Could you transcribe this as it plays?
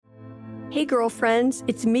Hey girlfriends,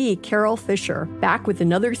 it's me, Carol Fisher, back with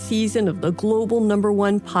another season of the global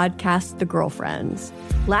 #1 podcast, The Girlfriends.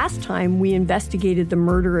 Last time, we investigated the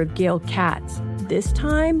murder of Gail Katz. This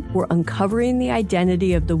time, we're uncovering the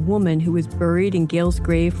identity of the woman who was buried in Gail's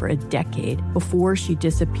grave for a decade before she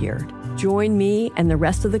disappeared. Join me and the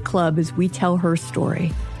rest of the club as we tell her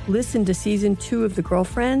story. Listen to Season 2 of The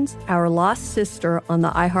Girlfriends, Our Lost Sister on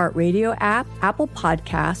the iHeartRadio app, Apple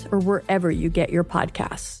Podcasts, or wherever you get your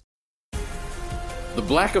podcasts. The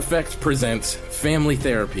Black Effect presents Family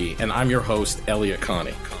Therapy, and I'm your host, Elliot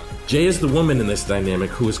Connie. Jay is the woman in this dynamic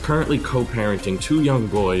who is currently co-parenting 2 young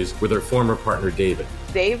boys with her former partner, David.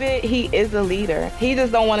 David, he is a leader. He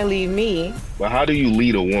just don't want to leave me. But how do you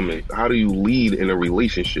lead a woman? How do you lead in a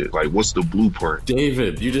relationship? Like, what's the blueprint?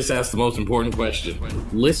 David, you just asked the most important question.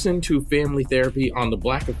 Listen to Family Therapy on the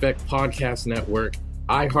Black Effect Podcast Network,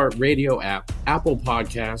 iHeartRadio app, Apple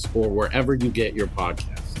Podcasts, or wherever you get your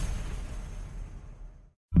podcasts.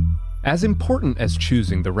 As important as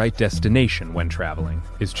choosing the right destination when traveling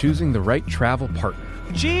is choosing the right travel partner.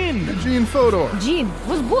 Gene Fodor. Gene,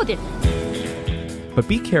 was good. But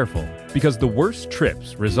be careful, because the worst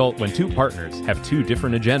trips result when 2 partners have 2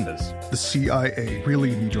 different agendas. The CIA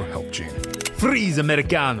really need your help, Gene. Freeze,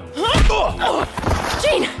 Americano.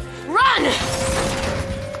 Gene, run!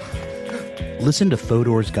 Listen to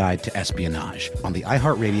Fodor's Guide to Espionage on the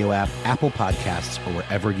iHeartRadio app, Apple Podcasts, or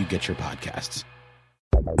wherever you get your podcasts.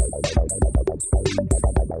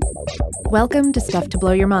 Welcome to Stuff to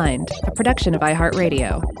Blow Your Mind, a production of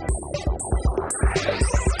iHeartRadio.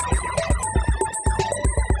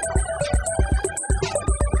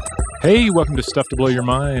 Hey, welcome to Stuff to Blow Your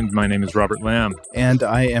Mind. My name is Robert Lamb. And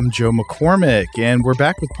I am Joe McCormick, and we're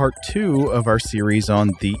back with part 2 of our series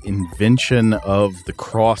on the invention of the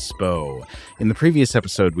crossbow. In the previous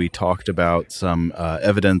episode, we talked about some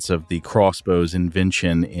evidence of the crossbow's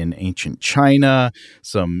invention in ancient China,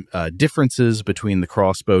 some differences between the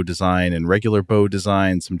crossbow design and regular bow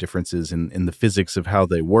design, some differences in the physics of how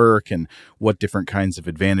they work and what different kinds of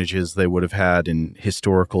advantages they would have had in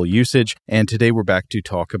historical usage. And today we're back to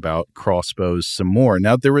talk about crossbows some more.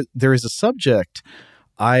 Now, there is a subject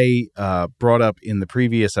I brought up in the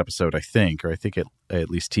previous episode, I think I at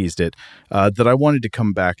least teased it, that I wanted to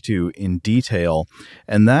come back to in detail,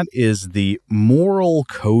 and that is the moral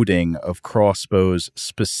coding of crossbows,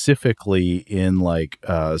 specifically in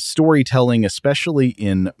storytelling, especially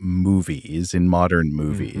in movies, in modern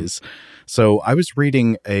movies. So I was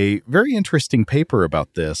reading a very interesting paper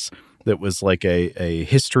about this that was like a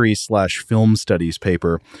history/film studies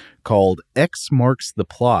paper called X Marks the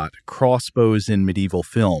Plot, Crossbows in Medieval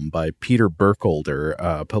Film by Peter Burkholder,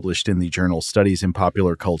 published in the journal Studies in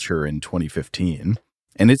Popular Culture in 2015.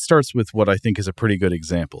 And it starts with what I think is a pretty good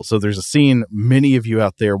example. So there's a scene many of you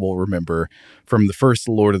out there will remember from the first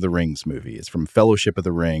Lord of the Rings movie. It's from Fellowship of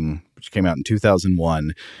the Ring, which came out in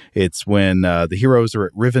 2001. It's when the heroes are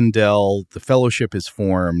at Rivendell, the Fellowship is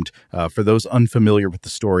formed. For those unfamiliar with the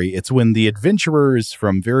story, it's when the adventurers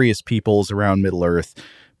from various peoples around Middle-earth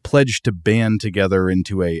pledged to band together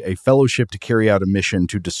into a fellowship to carry out a mission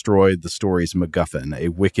to destroy the story's MacGuffin, a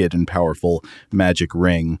wicked and powerful magic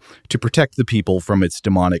ring, to protect the people from its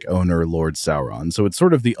demonic owner, Lord Sauron. So it's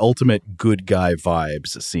sort of the ultimate good guy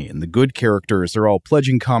vibes scene. The good characters are all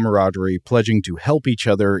pledging camaraderie, pledging to help each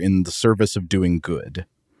other in the service of doing good.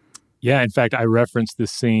 Yeah, in fact, I referenced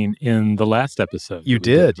this scene in the last episode. You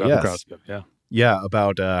did, yes. yes. The crossbow, yeah. Yeah,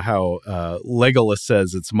 about how Legolas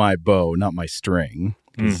says it's my bow, not my string.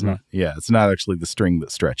 It's not, it's not actually the string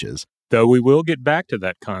that stretches. Though we will get back to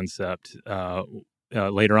that concept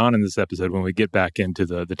later on in this episode when we get back into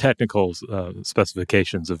the technical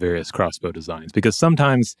specifications of various crossbow designs, because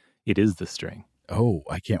sometimes it is the string. Oh,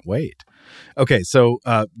 I can't wait. Okay, so,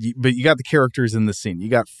 but you got the characters in the scene. You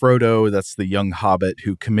got Frodo, that's the young hobbit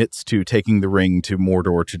who commits to taking the ring to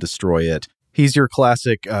Mordor to destroy it. He's your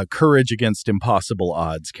classic courage against impossible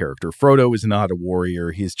odds character. Frodo is not a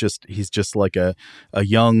warrior. He's just like a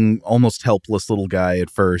young, almost helpless little guy at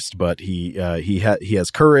first, but he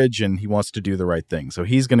has courage and he wants to do the right thing. So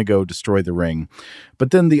he's going to go destroy the ring.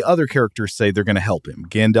 But then the other characters say they're going to help him.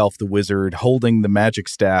 Gandalf the wizard, holding the magic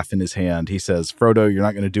staff in his hand, he says, "Frodo, you're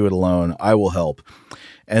not going to do it alone. I will help."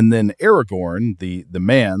 And then Aragorn, the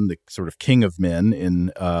man, the sort of king of men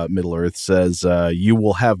in Middle-earth, says, "You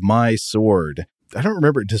will have my sword." I don't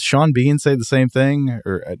remember. Does Sean Bean say the same thing?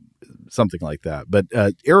 Or something like that. But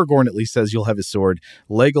Aragorn at least says, "You'll have his sword."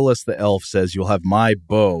 Legolas the elf says, "You'll have my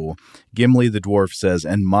bow." Gimli the dwarf says,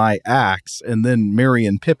 "And my axe." And then Merry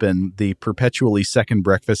and Pippin, the perpetually second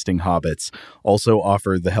breakfasting hobbits, also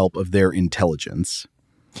offer the help of their intelligence.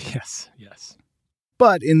 Yes, yes.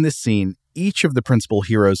 But in this scene, each of the principal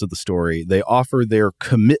heroes of the story, they offer their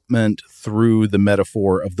commitment through the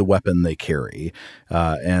metaphor of the weapon they carry.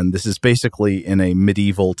 And this is basically in a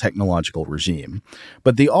medieval technological regime.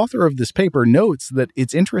 But the author of this paper notes that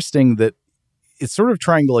it's interesting that it's sort of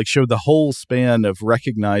trying to show the whole span of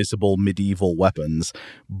recognizable medieval weapons,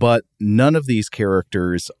 but none of these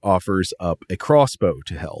characters offers up a crossbow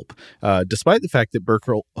to help, despite the fact that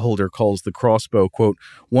Burkholder calls the crossbow, quote,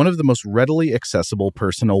 one of the most readily accessible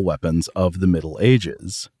personal weapons of the Middle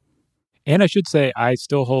Ages. And I should say, I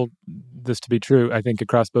still hold this to be true. I think a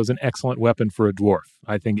crossbow is an excellent weapon for a dwarf.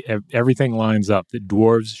 I think everything lines up that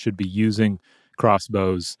dwarves should be using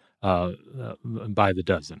crossbows by the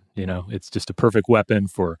dozen. It's just a perfect weapon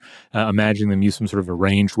for imagining them use some sort of a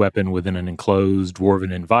ranged weapon within an enclosed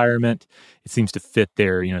dwarven environment. It seems to fit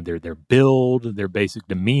their build, their basic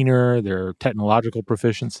demeanor, their technological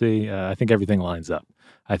proficiency. I think everything lines up.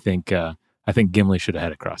 I think Gimli should have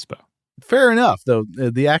had a crossbow. Fair enough, though.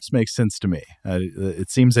 The axe makes sense to me. It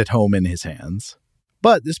seems at home in his hands.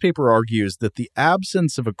 But this paper argues that the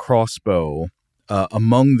absence of a crossbow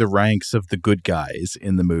among the ranks of the good guys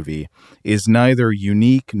in the movie is neither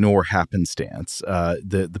unique nor happenstance.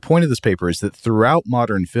 The point of this paper is that throughout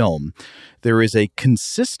modern film, there is a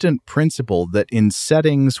consistent principle that in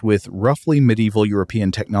settings with roughly medieval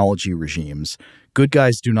European technology regimes, good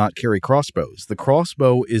guys do not carry crossbows. The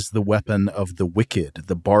crossbow is the weapon of the wicked,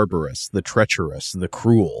 the barbarous, the treacherous, the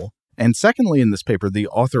cruel. And secondly, in this paper, the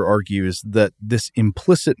author argues that this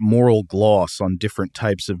implicit moral gloss on different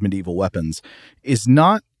types of medieval weapons is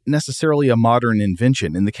not necessarily a modern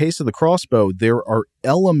invention. In the case of the crossbow, there are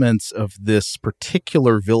elements of this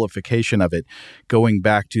particular vilification of it going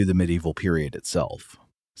back to the medieval period itself.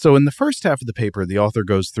 So in the first half of the paper, the author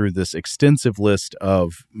goes through this extensive list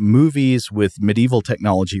of movies with medieval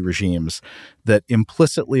technology regimes that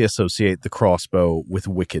implicitly associate the crossbow with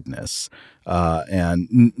wickedness.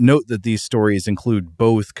 And note that these stories include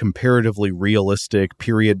both comparatively realistic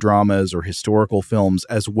period dramas or historical films,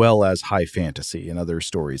 as well as high fantasy and other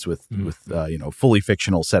stories with fully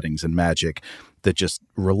fictional settings and magic that just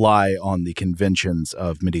rely on the conventions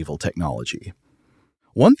of medieval technology.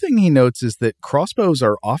 One thing he notes is that crossbows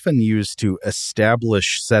are often used to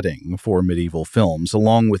establish setting for medieval films,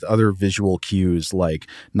 along with other visual cues like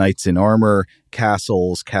knights in armor,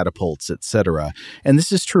 castles, catapults, etc. And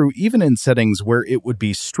this is true even in settings where it would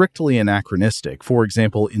be strictly anachronistic. For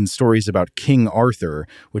example, in stories about King Arthur,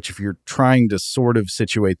 which if you're trying to sort of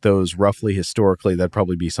situate those roughly historically, that'd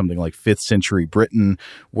probably be something like 5th century Britain,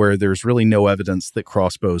 where there's really no evidence that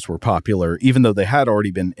crossbows were popular, even though they had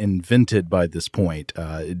already been invented by this point.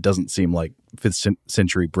 It doesn't seem like 5th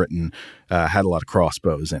century Britain had a lot of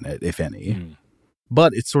crossbows in it, if any.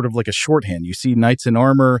 But it's sort of like a shorthand. You see knights in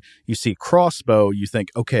armor, you see crossbow, you think,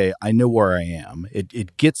 okay, I know where I am.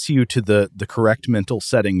 It gets you to the correct mental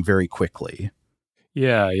setting very quickly.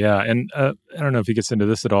 Yeah. And I don't know if he gets into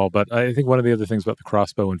this at all, but I think one of the other things about the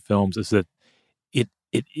crossbow in films is that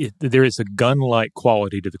there is a gun-like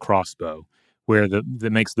quality to the crossbow where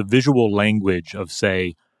that makes the visual language of,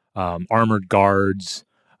 say, armored guards,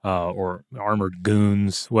 or armored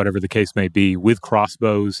goons, whatever the case may be, with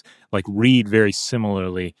crossbows, read very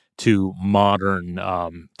similarly to modern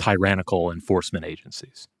tyrannical enforcement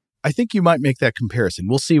agencies. I think you might make that comparison.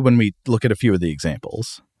 We'll see when we look at a few of the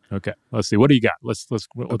examples. Okay, let's see. What do you got? Let's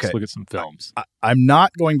look at some films. I'm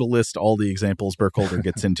not going to list all the examples Burkholder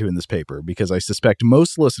gets into in this paper because I suspect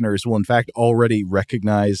most listeners will in fact already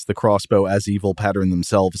recognize the crossbow as evil pattern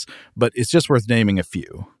themselves, but it's just worth naming a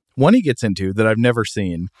few. One he gets into that I've never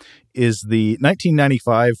seen is the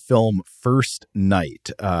 1995 film First Knight,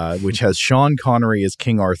 which has Sean Connery as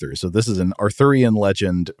King Arthur. So this is an Arthurian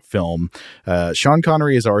legend film. Sean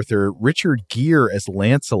Connery as Arthur, Richard Gere as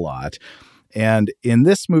Lancelot. And in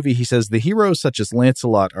this movie, he says the heroes such as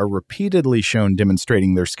Lancelot are repeatedly shown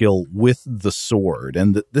demonstrating their skill with the sword.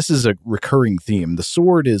 And this is a recurring theme. The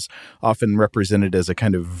sword is often represented as a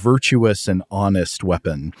kind of virtuous and honest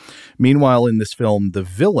weapon. Meanwhile, in this film, the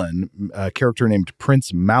villain, a character named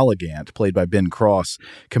Prince Malagant, played by Ben Cross,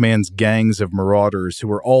 commands gangs of marauders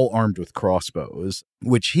who are all armed with crossbows,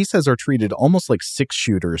 which he says are treated almost like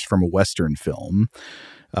six-shooters from a Western film.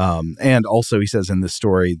 And also, he says in this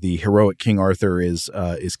story, the heroic King Arthur is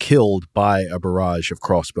killed by a barrage of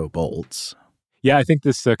crossbow bolts. Yeah, I think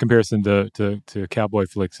this comparison to cowboy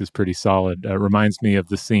flicks is pretty solid. Reminds me of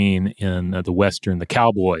the scene in the Western, The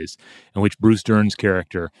Cowboys, in which Bruce Dern's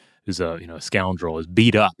character, who's a scoundrel, is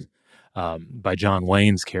beat up by John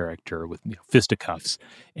Wayne's character with fisticuffs,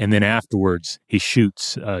 and then afterwards he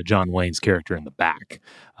shoots John Wayne's character in the back.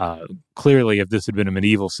 Clearly, if this had been a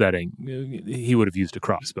medieval setting, he would have used a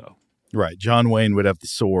crossbow. Right. John Wayne would have the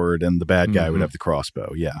sword and the bad guy would have the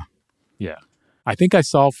crossbow. Yeah. Yeah. I think I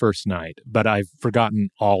saw First Night, but I've forgotten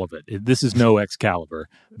all of it. This is no Excalibur,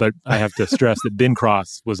 but I have to stress that Ben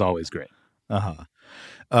Cross was always great.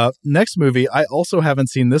 Next movie, I also haven't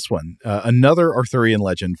seen this one. Another Arthurian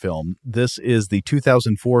legend film. This is the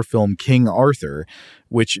 2004 film King Arthur,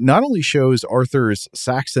 which not only shows Arthur's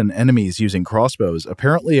Saxon enemies using crossbows.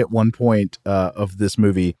 Apparently, at one point of this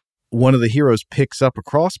movie, one of the heroes picks up a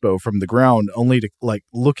crossbow from the ground, only to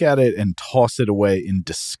look at it and toss it away in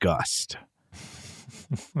disgust.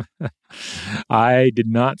 I did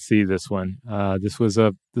not see this one. This was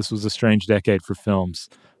a strange decade for films.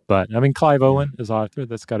 But, I mean, Clive Owen as Arthur,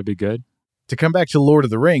 that's got to be good. To come back to Lord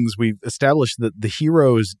of the Rings, we've established that the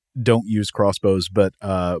heroes don't use crossbows, but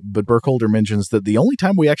Burkholder mentions that the only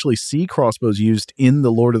time we actually see crossbows used in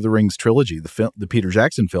the Lord of the Rings trilogy, the Peter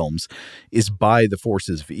Jackson films, is by the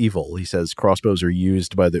forces of evil. He says crossbows are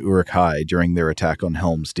used by the Uruk-hai during their attack on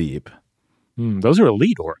Helm's Deep. Those are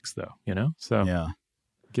elite orcs, though, So yeah,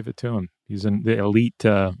 give it to him. Using the elite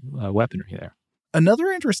weaponry there. Another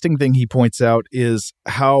interesting thing he points out is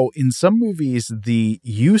how in some movies, the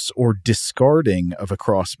use or discarding of a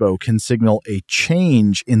crossbow can signal a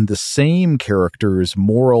change in the same character's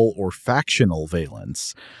moral or factional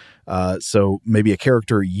valence. So maybe a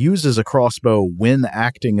character uses a crossbow when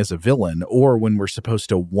acting as a villain or when we're supposed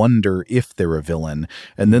to wonder if they're a villain.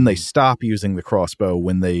 And then they stop using the crossbow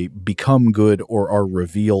when they become good or are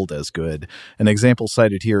revealed as good. An example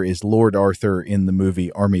cited here is Lord Arthur in the movie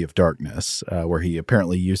Army of Darkness, where he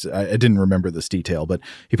apparently uses, I didn't remember this detail, but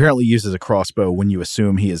he apparently uses a crossbow when you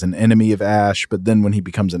assume he is an enemy of Ash. But then when he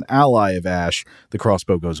becomes an ally of Ash, the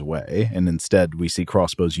goes away. And instead we see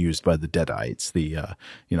crossbows used by the Deadites, the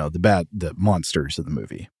monsters of the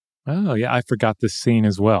movie. Oh, yeah. I forgot this scene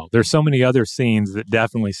as well. There's so many other scenes that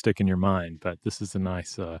definitely stick in your mind, but this is a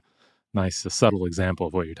nice subtle example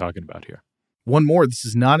of what you're talking about here. One more. This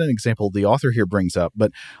is not an example the author here brings up,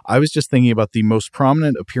 but I was just thinking about the most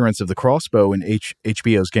prominent appearance of the crossbow in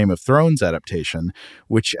HBO's Game of Thrones adaptation,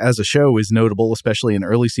 which as a show is notable, especially in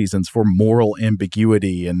early seasons, for moral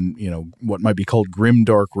ambiguity and, what might be called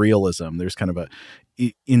grimdark realism. There's kind of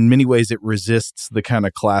in many ways, it resists the kind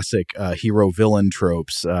of classic hero-villain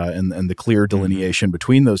tropes and the clear delineation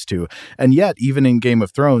between those two. And yet, even in Game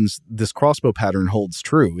of Thrones, this crossbow pattern holds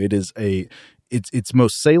true. It is its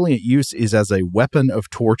most salient use is as a weapon of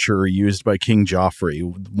torture used by King Joffrey,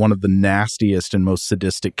 one of the nastiest and most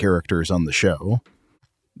sadistic characters on the show.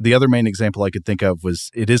 The other main example I could think of was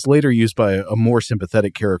it is later used by a more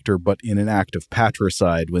sympathetic character, but in an act of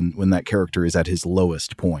patricide when that character is at his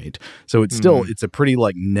lowest point. So it's a pretty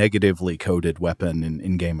negatively coded weapon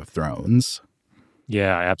in Game of Thrones.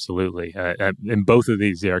 Yeah, absolutely. In both of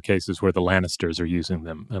these, there are cases where the Lannisters are using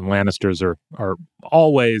them, and Lannisters are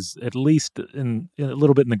always at least in a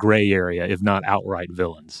little bit in the gray area, if not outright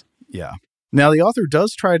villains. Yeah. Now, the author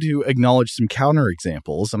does try to acknowledge some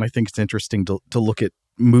counterexamples, and I think it's interesting to look at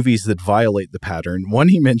movies that violate the pattern. One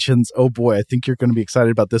he mentions, oh boy, I think you're going to be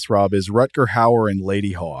excited about this, Rob, is Rutger Hauer and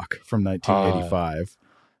Lady Hawk from 1985.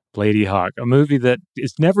 Lady Hawk, a movie that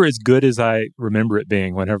is never as good as I remember it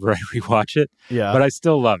being whenever I rewatch it. Yeah. But I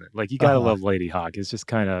still love it. You got to love Lady Hawk. It's just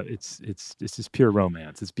kind of, it's just pure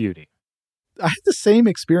romance. It's beauty. I had the same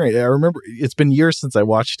experience. I remember it's been years since I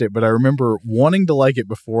watched it, but I remember wanting to like it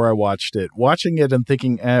before I watched it, watching it and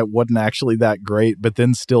thinking, it wasn't actually that great, but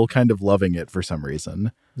then still kind of loving it for some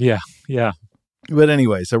reason. Yeah. Yeah. But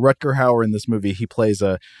anyway, so Rutger Hauer in this movie, he plays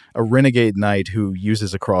a renegade knight who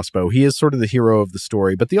uses a crossbow. He is sort of the hero of the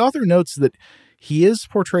story, but the author notes that he is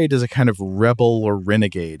portrayed as a kind of rebel or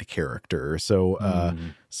renegade character. So,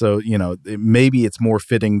 maybe it's more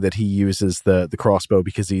fitting that he uses the crossbow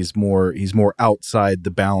because he's more outside the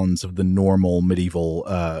bounds of the normal medieval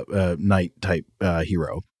knight type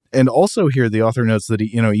hero. And also here, the author notes that he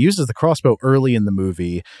uses the crossbow early in the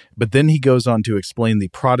movie, but then he goes on to explain the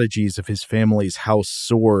prodigies of his family's house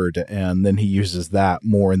sword, and then he uses that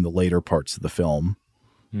more in the later parts of the film.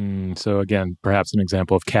 So again, perhaps an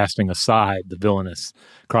example of casting aside the villainous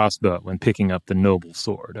crossbow when picking up the noble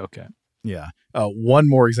sword. Okay. Yeah. One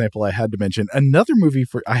more example I had to mention. Another movie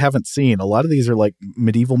I haven't seen. A lot of these are like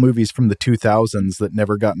medieval movies from the 2000s that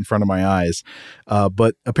never got in front of my eyes.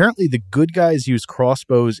 But apparently the good guys use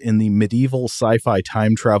crossbows in the medieval sci-fi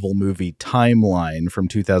time travel movie Timeline from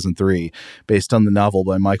 2003, based on the novel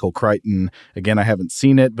by Michael Crichton. Again, I haven't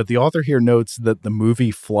seen it, but the author here notes that the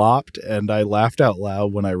movie flopped, and I laughed out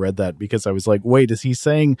loud when I read that because I was like, wait, is he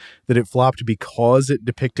saying that it flopped because it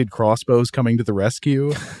depicted crossbows coming to the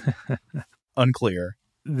rescue? Unclear.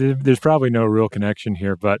 There's probably no real connection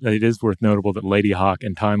here, but it is worth notable that Lady Hawk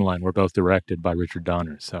and Timeline were both directed by Richard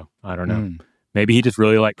Donner. So I don't know. Maybe he just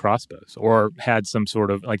really liked crossbows, or had some sort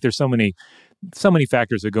of, like, there's so many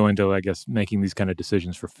factors that go into, I guess, making these kind of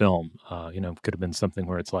decisions for film. Could have been something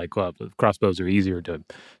where it's like, well, crossbows are easier to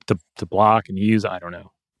block and use. I don't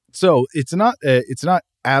know. So it's not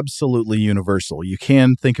absolutely universal. You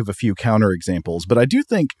can think of a few counterexamples, but I do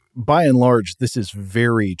think, by and large, this is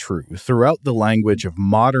very true. Throughout the language of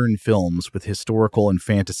modern films with historical and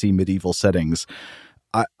fantasy medieval settings,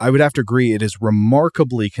 I would have to agree it is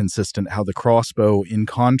remarkably consistent how the crossbow, in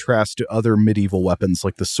contrast to other medieval weapons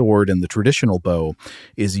like the sword and the traditional bow,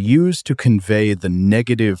 is used to convey the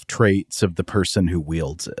negative traits of the person who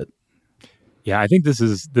wields it. Yeah, I think this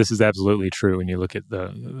is absolutely true when you look at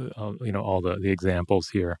the all the examples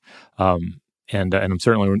here. And I'm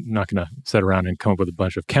certainly not going to sit around and come up with a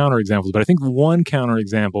bunch of counterexamples, but I think one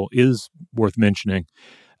counterexample is worth mentioning.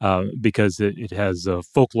 Because it has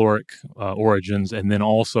folkloric origins and then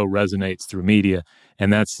also resonates through media,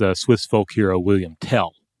 and that's Swiss folk hero William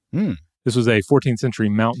Tell. This was a 14th century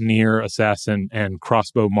mountaineer, assassin, and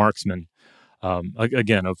crossbow marksman,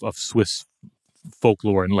 again, of Swiss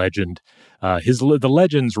folklore and legend. The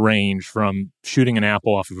legends range from shooting an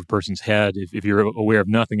apple off of a person's head. If you're aware of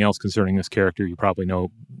nothing else concerning this character, you probably know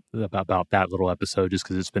about that little episode just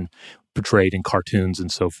because it's been portrayed in cartoons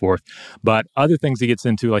and so forth. But other things he gets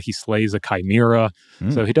into, like he slays a chimera.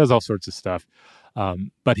 So he does all sorts of stuff.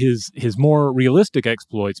 But his more realistic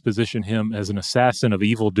exploits position him as an assassin of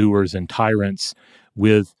evildoers and tyrants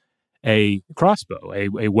with a crossbow,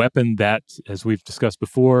 a weapon that, as we've discussed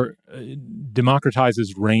before, democratizes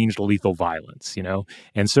ranged lethal violence,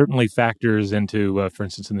 and certainly factors into, for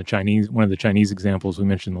instance, in one of the Chinese examples we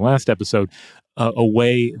mentioned in the last episode, a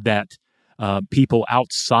way that people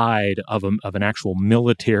outside of an actual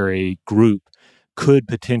military group could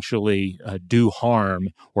potentially do harm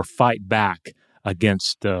or fight back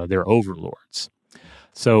against their overlords.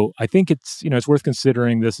 So I think it's worth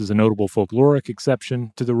considering this as a notable folkloric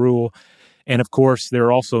exception to the rule. And of course, there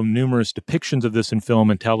are also numerous depictions of this in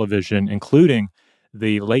film and television, including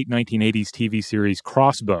the late 1980s TV series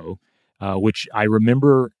Crossbow, which I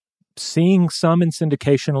remember seeing some in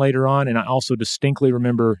syndication later on. And I also distinctly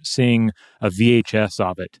remember seeing a VHS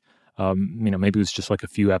of it. Maybe it was just like a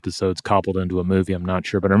few episodes cobbled into a movie. I'm not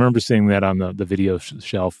sure, but I remember seeing that on the video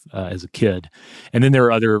shelf as a kid. And then there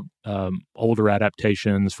are other older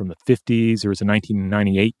adaptations from the 50s. There was a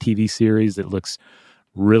 1998 TV series that looks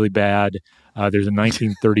really bad. There's a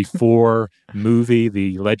 1934 movie,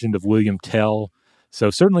 The Legend of William Tell. So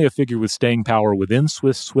certainly a figure with staying power within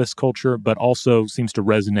Swiss culture, but also seems to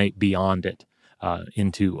resonate beyond it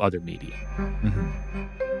into other media.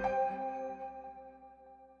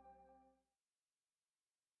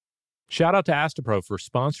 Shout out to Astapro for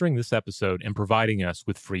sponsoring this episode and providing us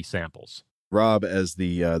with free samples. Rob, as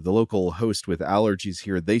the local host with allergies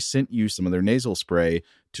here, they sent you some of their nasal spray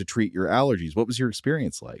to treat your allergies. What was your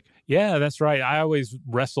experience like? Yeah, that's right. I always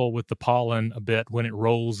wrestle with the pollen a bit when it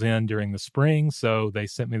rolls in during the spring, so they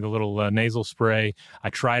sent me the little nasal spray. I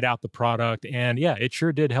tried out the product, and yeah, it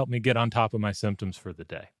sure did help me get on top of my symptoms for the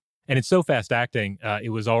day. And it's so fast-acting, it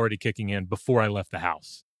was already kicking in before I left the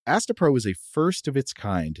house. Astapro is a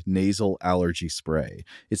first-of-its-kind nasal allergy spray.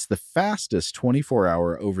 It's the fastest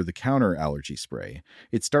 24-hour over-the-counter allergy spray.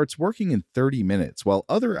 It starts working in 30 minutes, while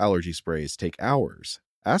other allergy sprays take hours.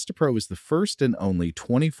 Astapro is the first and only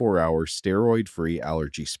 24-hour steroid-free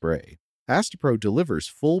allergy spray. Astapro delivers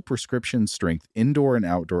full prescription-strength indoor and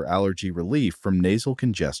outdoor allergy relief from nasal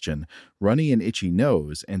congestion, runny and itchy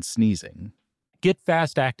nose, and sneezing. Get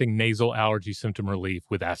fast-acting nasal allergy symptom relief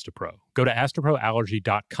with Astapro. Go to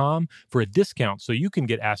astaproallergy.com for a discount so you can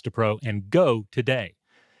get Astapro and go today.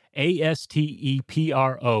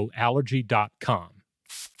 ASTEPRO allergy.com.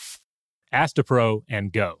 Astapro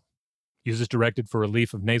and go. Use as directed for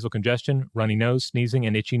relief of nasal congestion, runny nose, sneezing,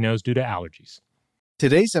 and itchy nose due to allergies.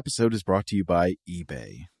 Today's episode is brought to you by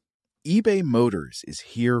eBay. eBay Motors is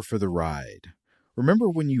here for the ride. Remember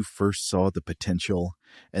when you first saw the potential?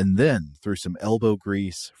 And then, through some elbow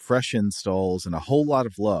grease, fresh installs, and a whole lot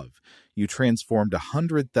of love, you transformed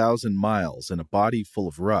 100,000 miles and a body full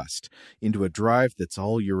of rust into a drive that's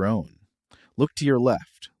all your own. Look to your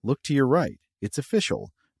left. Look to your right. It's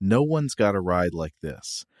official. No one's got a ride like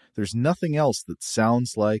this. There's nothing else that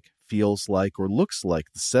sounds like, feels like, or looks like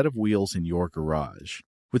the set of wheels in your garage.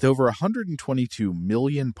 With over 122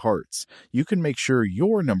 million parts, you can make sure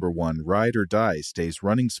your number one ride or die stays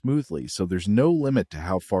running smoothly, so there's no limit to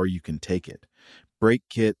how far you can take it. brake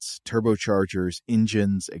kits, turbochargers,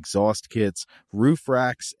 engines, exhaust kits, roof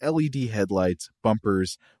racks, LED headlights,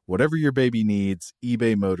 bumpers, whatever your baby needs,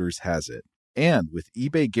 eBay Motors has it. And with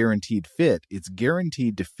eBay Guaranteed Fit, it's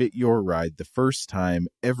guaranteed to fit your ride the first time,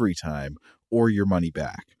 every time, or your money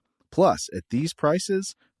back. Plus, at these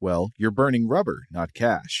prices, well, you're burning rubber, not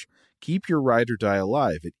cash. Keep your ride or die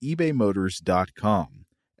alive at ebaymotors.com.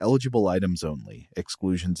 Eligible items only.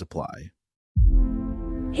 Exclusions apply.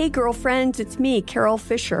 Hey girlfriends, it's me, Carol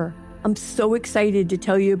Fisher. I'm so excited to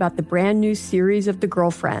tell you about the brand new series of The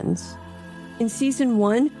Girlfriends. In season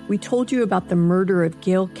 1, we told you about the murder of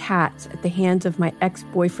Gail Katz at the hands of my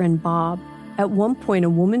ex-boyfriend Bob. At one point, a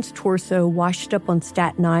woman's torso washed up on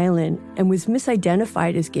Staten Island and was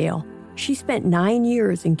misidentified as Gail. She spent 9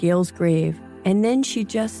 years in Gail's grave, and then she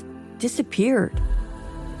just disappeared.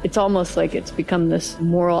 It's almost like it's become this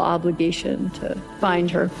moral obligation to find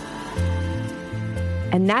her.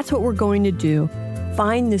 And that's what we're going to do.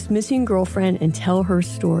 Find this missing girlfriend and tell her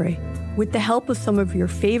story. With the help of some of your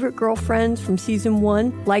favorite girlfriends from season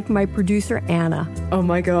 1, like my producer, Anna. Oh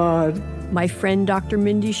my God. My friend, Dr.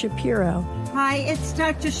 Mindy Shapiro. Hi, it's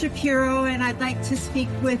Dr. Shapiro, and I'd like to speak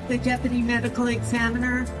with the deputy medical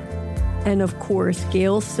examiner. And of course,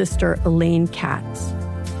 Gail's sister, Elaine Katz.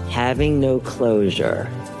 Having no closure,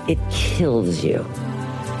 it kills you.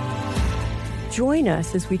 Join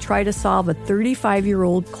us as we try to solve a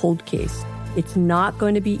 35-year-old cold case. It's not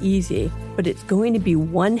going to be easy, but it's going to be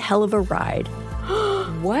one hell of a ride.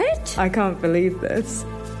 What? I can't believe this.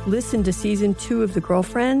 Listen to season 2 of The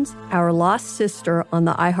Girlfriends, Our Lost Sister on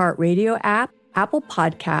the iHeartRadio app, Apple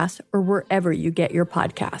Podcasts, or wherever you get your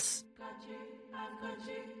podcasts.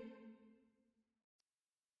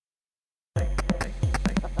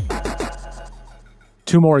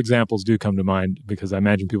 Two more examples do come to mind because I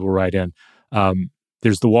imagine people write in.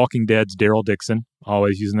 There's The Walking Dead's Daryl Dixon,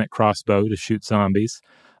 always using that crossbow to shoot zombies.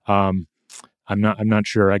 I'm not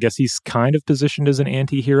sure. I guess he's kind of positioned as an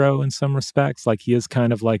anti-hero in some respects. Like he is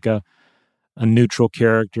kind of like a neutral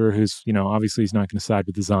character who's, obviously he's not going to side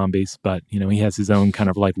with the zombies, but, he has his own kind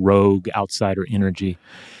of like rogue outsider energy.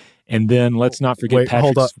 And then let's not forget Wait,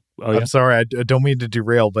 Patrick's... hold up. Oh, yeah? I'm sorry. I don't mean to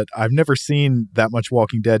derail, but I've never seen that much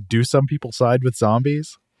Walking Dead. Do some people side with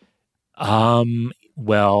zombies?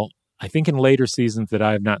 Well, I think in later seasons that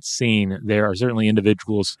I have not seen, there are certainly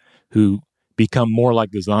individuals who become more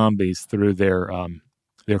like the zombies through their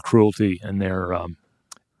cruelty and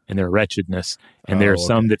their wretchedness. And there are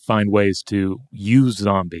some that find ways to use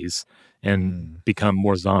zombies and become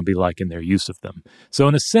more zombie-like in their use of them. So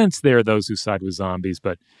in a sense, there are those who side with zombies,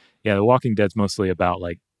 but yeah, The Walking Dead's mostly about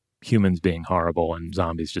like humans being horrible and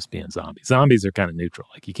zombies just being zombies. Zombies are kind of neutral.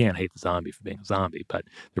 Like you can't hate the zombie for being a zombie, but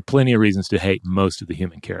there are plenty of reasons to hate most of the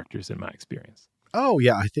human characters in my experience. Oh,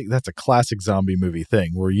 yeah. I think that's a classic zombie movie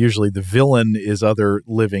thing where usually the villain is other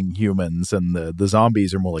living humans and the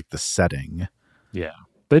zombies are more like the setting. Yeah.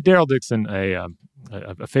 But Daryl Dixon,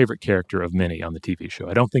 a favorite character of many on the TV show.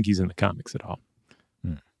 I don't think he's in the comics at all.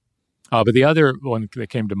 But the other one that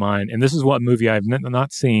came to mind, and this is what movie I've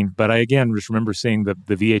not seen, but I again just remember seeing the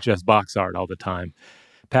VHS box art all the time.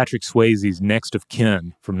 Patrick Swayze's Next of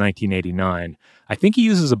Kin from 1989. I think he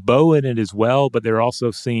uses a bow in it as well, but there are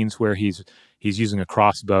also scenes where he's using a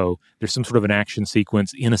crossbow. There's some sort of an action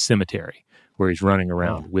sequence in a cemetery where he's running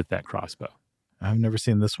around with that crossbow. I've never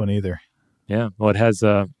seen this one either. Yeah, well, it has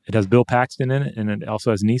Bill Paxton in it, and it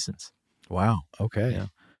also has Neeson's. Wow. Okay. Yeah.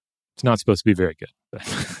 It's not supposed to be very good, but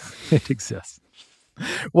it exists.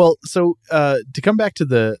 Well, so to come back to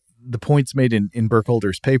the points made in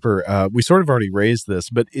Burkholder's paper, we sort of already raised this,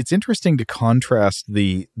 but it's interesting to contrast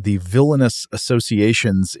the villainous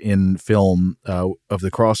associations in film of the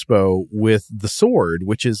crossbow with the sword,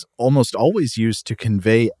 which is almost always used to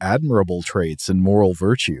convey admirable traits and moral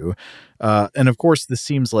virtue. And of course, this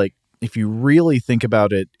seems like, if you really think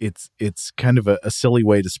about it, it's kind of a silly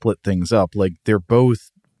way to split things up. Like they're both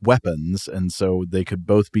weapons, and so they could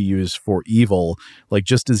both be used for evil, like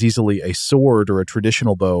just as easily a sword or a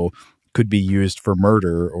traditional bow could be used for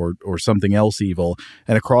murder or something else evil,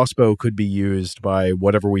 and a crossbow could be used by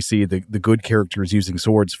whatever we see the good characters using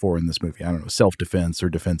swords for in this movie. I don't know, self-defense or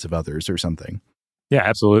defense of others or something. Yeah,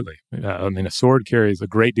 absolutely. I mean, a sword carries a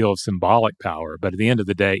great deal of symbolic power, but at the end of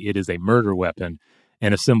the day, it is a murder weapon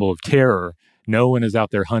and a symbol of terror. No one is out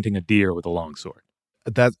there hunting a deer with a long sword.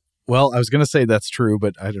 Well, I was going to say that's true,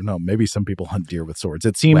 but I don't know. Maybe some people hunt deer with swords.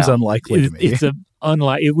 It seems unlikely to me.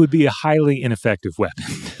 It would be a highly ineffective weapon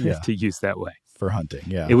to use that way. For hunting,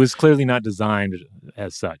 yeah. It was clearly not designed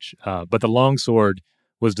as such. But the long sword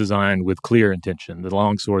was designed with clear intention. The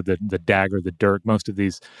long sword, the dagger, the dirk, most of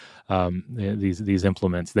these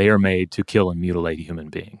implements, they are made to kill and mutilate human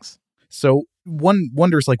beings. So one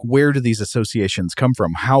wonders, like, where do these associations come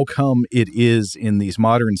from? How come it is in these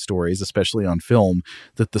modern stories, especially on film,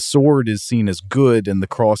 that the sword is seen as good and the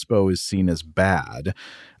crossbow is seen as bad?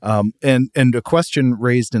 And a question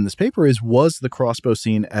raised in this paper is, was the crossbow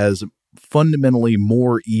seen as fundamentally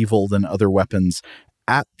more evil than other weapons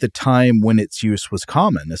at the time when its use was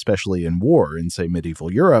common, especially in war in, say,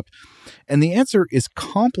 medieval Europe? And the answer is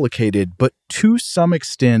complicated, but to some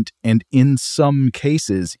extent and in some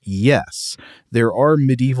cases, yes. There are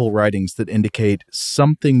medieval writings that indicate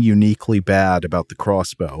something uniquely bad about the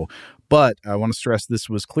crossbow. But I want to stress this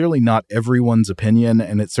was clearly not everyone's opinion,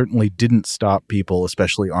 and it certainly didn't stop people,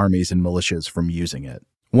 especially armies and militias, from using it.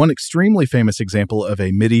 One extremely famous example of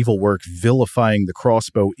a medieval work vilifying the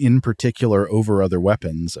crossbow in particular over other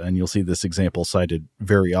weapons, and you'll see this example cited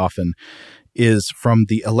very often, is from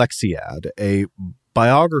the Alexiad, a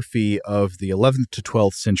biography of the 11th to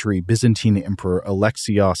 12th century Byzantine Emperor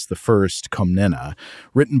Alexios I Komnena,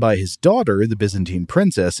 written by his daughter, the Byzantine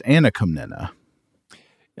princess Anna Komnena.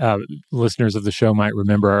 Listeners of the show might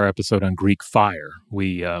remember our episode on Greek fire.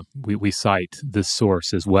 We cite this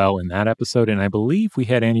source as well in that episode, and I believe we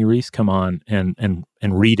had Annie Reese come on and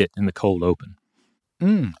read it in the cold open.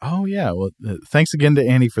 Oh, yeah. Well, thanks again to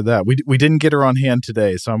Annie for that. We didn't get her on hand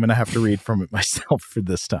today, so I'm going to have to read from it myself for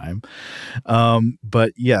this time.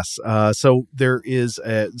 But yes, so there is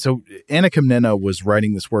so Anna Komnena was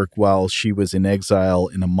writing this work while she was in exile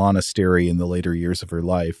in a monastery in the later years of her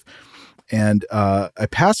life. And a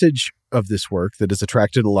passage of this work that has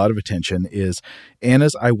attracted a lot of attention is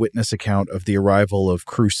Anna's eyewitness account of the arrival of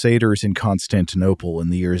crusaders in Constantinople in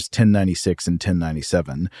the years 1096 and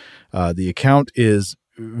 1097. The account is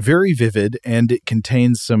very vivid, and it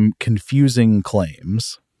contains some confusing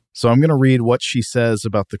claims. So I'm going to read what she says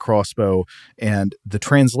about the crossbow, and the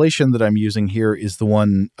translation that I'm using here is the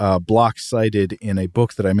one Block cited in a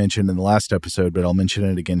book that I mentioned in the last episode, but I'll mention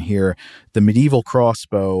it again here. The Medieval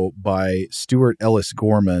Crossbow by Stuart Ellis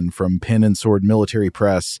Gorman from Pen and Sword Military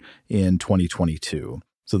Press in 2022.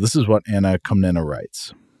 So this is what Anna Komnena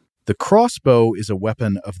writes. The crossbow is a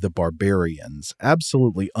weapon of the barbarians,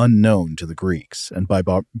 absolutely unknown to the Greeks. And by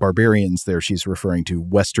barbarians there, she's referring to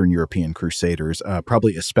Western European crusaders,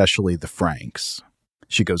 probably especially the Franks.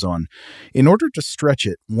 She goes on, in order to stretch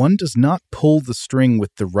it, one does not pull the string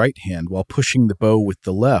with the right hand while pushing the bow with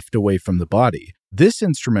the left away from the body. This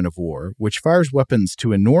instrument of war, which fires weapons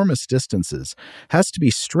to enormous distances, has to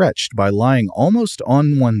be stretched by lying almost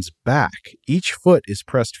on one's back. Each foot is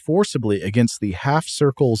pressed forcibly against the half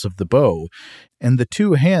circles of the bow, and the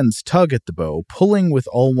two hands tug at the bow, pulling with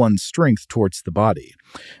all one's strength towards the body.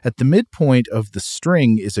 At the midpoint of the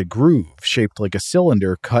string is a groove shaped like a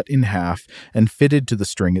cylinder cut in half and fitted to the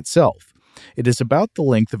string itself. It is about the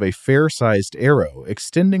length of a fair-sized arrow,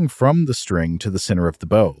 extending from the string to the center of the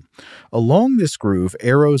bow. Along this groove,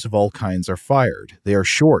 arrows of all kinds are fired. They are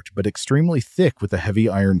short, but extremely thick with a heavy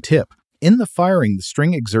iron tip. In the firing, the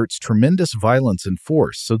string exerts tremendous violence and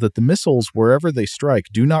force, so that the missiles, wherever they strike,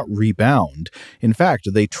 do not rebound. In fact,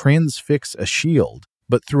 they transfix a shield,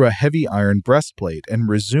 but through a heavy iron breastplate, and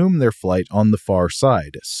resume their flight on the far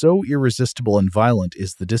side. So irresistible and violent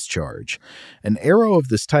is the discharge. An arrow of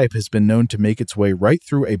this type has been known to make its way right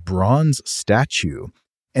through a bronze statue,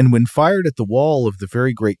 and when fired at the wall of the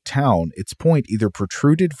very great town, its point either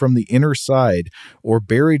protruded from the inner side or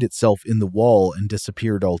buried itself in the wall and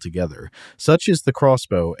disappeared altogether. Such is the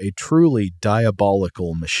crossbow, a truly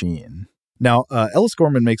diabolical machine. Now, Ellis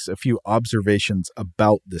Gorman makes a few observations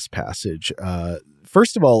about this passage.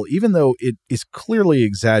 First of all, even though it is clearly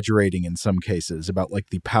exaggerating in some cases about like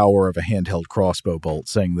the power of a handheld crossbow bolt,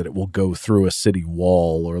 saying that it will go through a city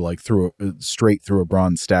wall or like straight through a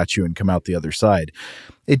bronze statue and come out the other side,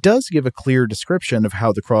 it does give a clear description of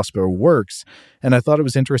how the crossbow works. And I thought it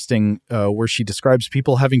was interesting where she describes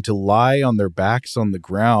people having to lie on their backs on the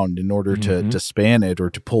ground in order to span it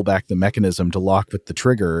or to pull back the mechanism to lock with the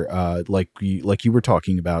trigger, like you were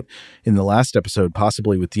talking about in the last episode,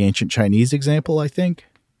 possibly with the ancient Chinese example, I think.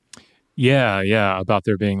 Yeah, about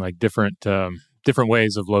there being like different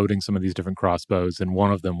ways of loading some of these different crossbows, and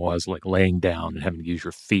one of them was like laying down and having to use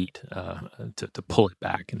your feet to pull it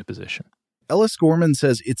back into position. Ellis Gorman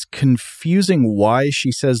says it's confusing why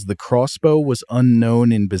she says the crossbow was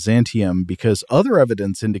unknown in Byzantium, because other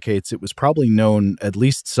evidence indicates it was probably known at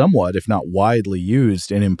least somewhat, if not widely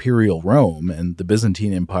used, in Imperial Rome, and the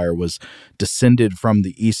Byzantine Empire was descended from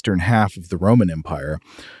the eastern half of the Roman Empire.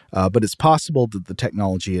 But it's possible that the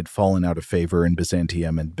technology had fallen out of favor in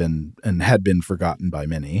Byzantium and had been forgotten by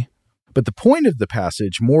many. But the point of the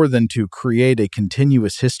passage, more than to create a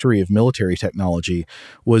continuous history of military technology,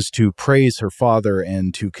 was to praise her father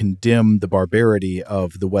and to condemn the barbarity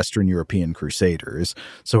of the Western European Crusaders.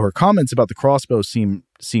 So her comments about the crossbow seem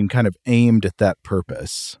kind of aimed at that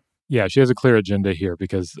purpose. Yeah, she has a clear agenda here,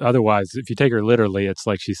 because otherwise, if you take her literally, it's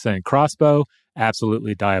like she's saying crossbow,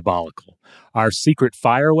 absolutely diabolical. Our secret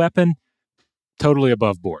fire weapon, totally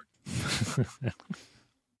above board.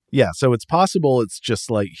 Yeah, so it's possible it's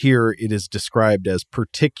just like here it is described as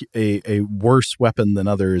a worse weapon than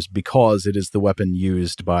others because it is the weapon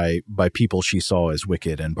used by people she saw as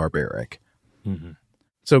wicked and barbaric. Mm-hmm.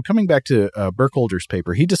 So coming back to Burkholder's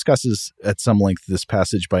paper, he discusses at some length this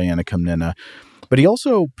passage by Anna Komnene, but he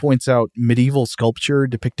also points out medieval sculpture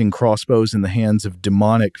depicting crossbows in the hands of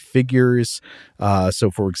demonic figures.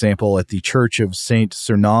 So, for example, at the Church of Saint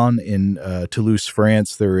Sernin in Toulouse,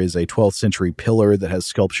 France, there is a 12th century pillar that has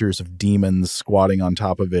sculptures of demons squatting on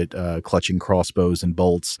top of it, clutching crossbows and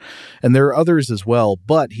bolts. And there are others as well,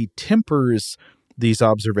 but he tempers these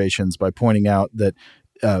observations by pointing out that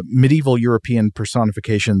medieval European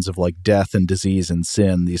personifications of like death and disease and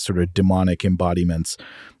sin, these sort of demonic embodiments,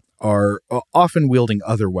 are often wielding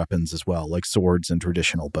other weapons as well, like swords and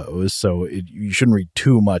traditional bows. So you shouldn't read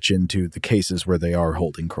too much into the cases where they are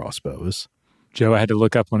holding crossbows. Joe, I had to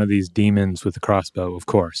look up one of these demons with the crossbow, of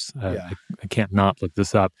course. I can't not look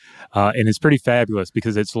this up. And it's pretty fabulous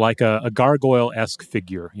because it's like a gargoyle-esque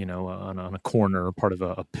figure, on a corner, part of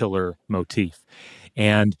a pillar motif.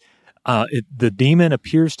 And the demon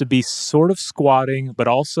appears to be sort of squatting, but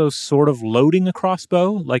also sort of loading a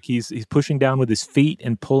crossbow, like he's pushing down with his feet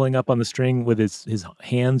and pulling up on the string with his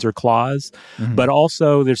hands or claws. Mm-hmm. But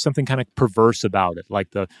also there's something kind of perverse about it,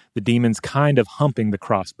 like the demon's kind of humping the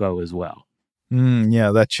crossbow as well.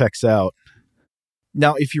 Yeah, that checks out.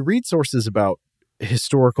 Now, if you read sources about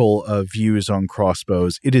historical views on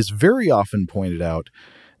crossbows, it is very often pointed out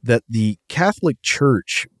that the Catholic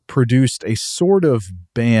Church produced a sort of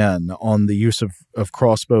ban on the use of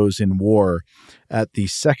crossbows in war at the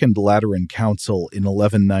Second Lateran Council in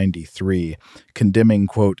 1193, condemning,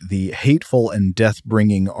 quote, the hateful and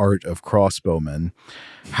death-bringing art of crossbowmen.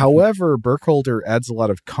 However, Burkholder adds a lot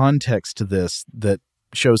of context to this that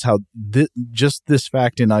shows how just this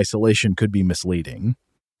fact in isolation could be misleading.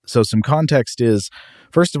 So some context is,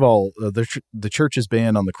 first of all, the church's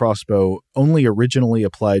ban on the crossbow only originally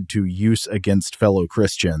applied to use against fellow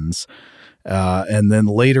Christians. And then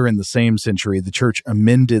later in the same century, the church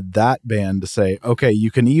amended that ban to say, okay,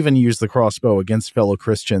 you can even use the crossbow against fellow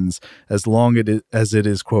Christians as long as it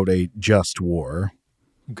is, quote, a just war.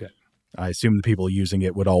 Okay. I assume the people using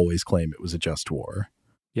it would always claim it was a just war.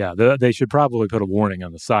 Yeah, they should probably put a warning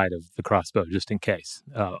on the side of the crossbow just in case,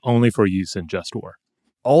 only for use in just war.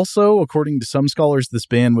 Also, according to some scholars, this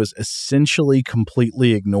ban was essentially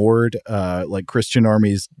completely ignored. Like Christian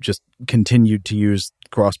armies just continued to use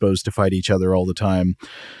crossbows to fight each other all the time.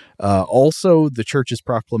 Also, the church's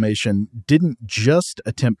proclamation didn't just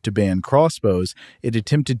attempt to ban crossbows, it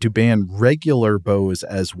attempted to ban regular bows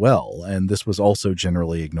as well, and this was also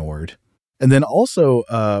generally ignored. And then also,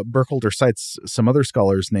 Burkholder cites some other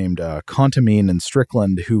scholars named Contamine and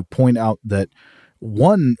Strickland who point out that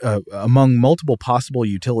one, among multiple possible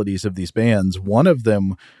utilities of these bans, one of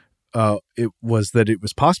them it was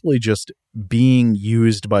possibly just being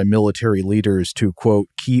used by military leaders to, quote,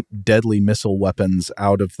 keep deadly missile weapons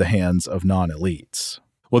out of the hands of non-elites.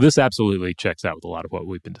 Well, this absolutely checks out with a lot of what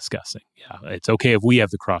we've been discussing. Yeah, it's okay if we have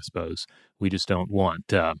the crossbows. We just don't want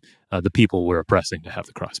the people we're oppressing to have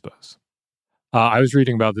the crossbows. I was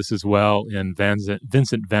reading about this as well in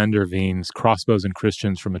Vincent van der Veen's Crossbows and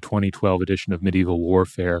Christians from a 2012 edition of Medieval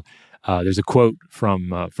Warfare. There's a quote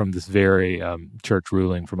from this very church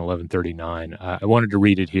ruling from 1139. I wanted to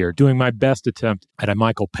read it here, doing my best attempt at a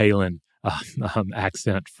Michael Palin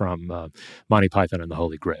accent from Monty Python and the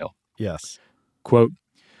Holy Grail. Yes. Quote,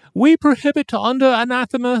 "We prohibit under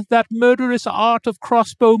anathema that murderous art of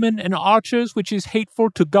crossbowmen and archers which is hateful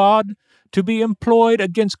to God, to be employed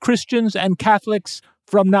against Christians and Catholics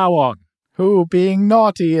from now on." Who being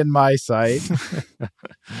naughty in my sight.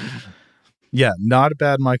 Yeah, not a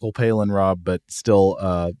bad Michael Palin, Rob, but still,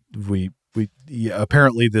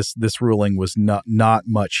 apparently this ruling was not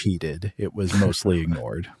much heeded. It was mostly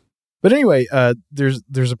ignored. But anyway,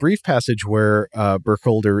 there's a brief passage where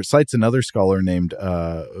Burkholder cites another scholar named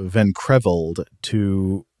Van Creveld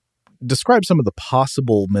to describe some of the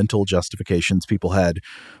possible mental justifications people had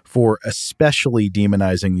for especially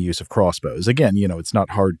demonizing the use of crossbows. Again, it's not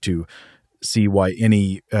hard to see why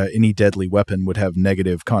any deadly weapon would have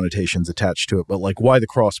negative connotations attached to it, but like why the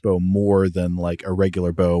crossbow more than like a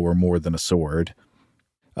regular bow or more than a sword.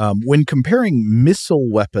 When comparing missile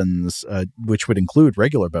weapons, which would include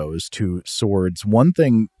regular bows, to swords, one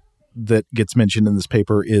thing that gets mentioned in this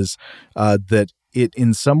paper is that it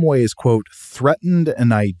in some ways, quote, threatened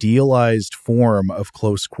an idealized form of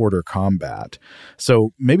close quarter combat.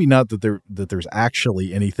 So maybe not that there's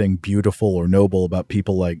actually anything beautiful or noble about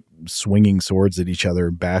people like swinging swords at each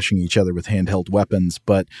other, bashing each other with handheld weapons,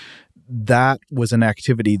 but that was an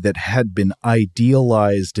activity that had been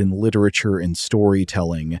idealized in literature and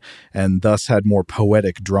storytelling, and thus had more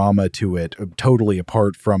poetic drama to it, totally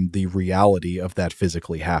apart from the reality of that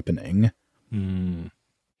physically happening.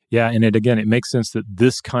 Yeah, and it makes sense that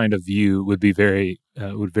this kind of view would be very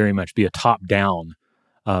much be a top-down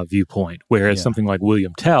viewpoint, whereas something like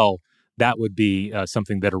William Tell, that would be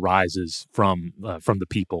something that arises from the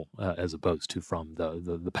people as opposed to from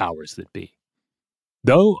the powers that be.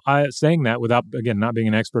 Though, saying that without, again, not being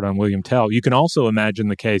an expert on William Tell, you can also imagine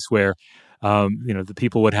the case where, the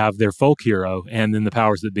people would have their folk hero, and then the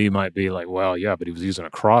powers that be might be like, well, yeah, but he was using a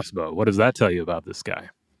crossbow. What does that tell you about this guy?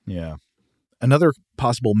 Yeah. Another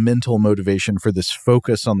possible mental motivation for this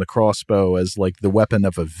focus on the crossbow as like the weapon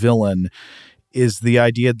of a villain is the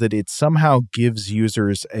idea that it somehow gives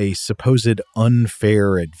users a supposed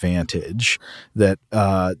unfair advantage. That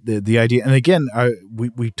the idea, and again,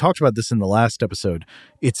 we talked about this in the last episode,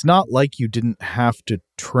 it's not like you didn't have to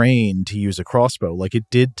train to use a crossbow. Like, it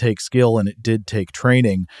did take skill and it did take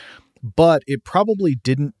training, but it probably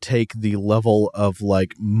didn't take the level of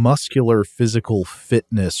like muscular physical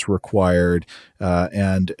fitness required,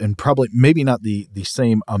 and probably maybe not the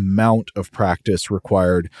same amount of practice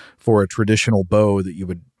required for a traditional bow that you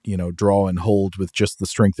would, draw and hold with just the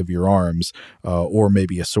strength of your arms, or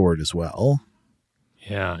maybe a sword as well.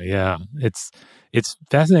 Yeah. It's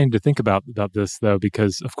fascinating to think about this, though,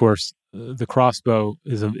 because of course the crossbow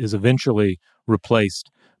is eventually replaced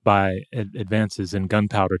by advances in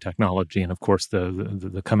gunpowder technology, and of course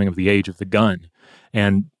the coming of the age of the gun.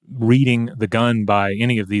 And reading the gun by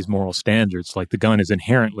any of these moral standards, like the gun is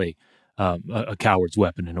inherently a coward's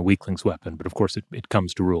weapon and a weakling's weapon, but of course it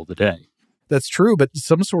comes to rule the day. That's true, but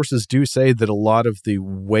some sources do say that a lot of the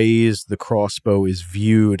ways the crossbow is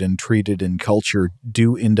viewed and treated in culture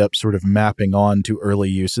do end up sort of mapping on to early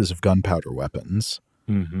uses of gunpowder weapons.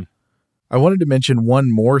 Mm-hmm. I wanted to mention one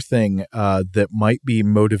more thing that might be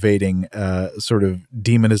motivating sort of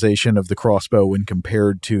demonization of the crossbow when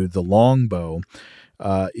compared to the longbow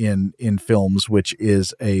in films, which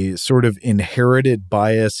is a sort of inherited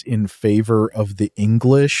bias in favor of the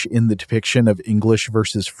English in the depiction of English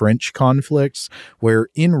versus French conflicts, where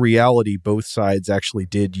in reality both sides actually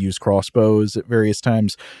did use crossbows at various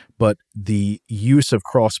times, but the use of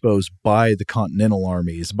crossbows by the Continental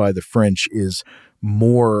armies, by the French, is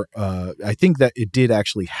more, I think that it did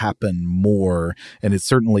actually happen more, and it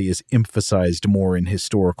certainly is emphasized more in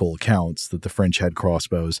historical accounts that the French had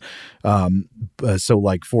crossbows. So,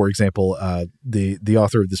 like, for example, the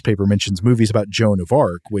author of this paper mentions movies about Joan of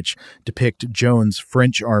Arc, which depict Joan's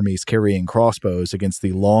French armies carrying crossbows against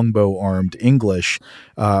the longbow-armed English,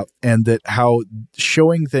 and that how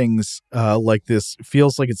showing things like this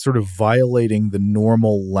feels like it's sort of violating the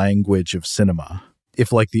normal language of cinema.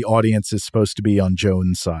 If like the audience is supposed to be on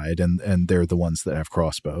Joan's side and they're the ones that have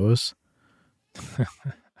crossbows.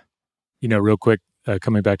 Real quick,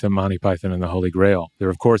 coming back to Monty Python and the Holy Grail, there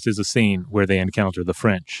of course is a scene where they encounter the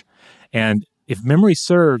French. And if memory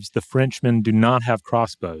serves, the Frenchmen do not have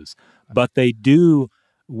crossbows, but they do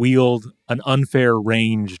wield an unfair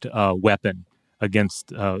ranged weapon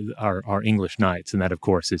against our English knights. And that of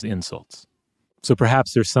course is insults. So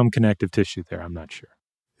perhaps there's some connective tissue there. I'm not sure.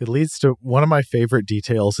 It leads to one of my favorite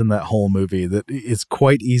details in that whole movie that is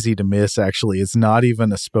quite easy to miss, actually. It's not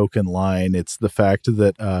even a spoken line. It's the fact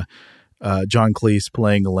that John Cleese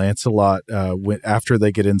playing Lancelot, after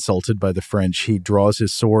they get insulted by the French, he draws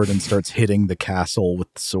his sword and starts hitting the castle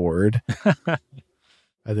with the sword.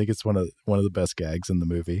 I think it's one of the best gags in the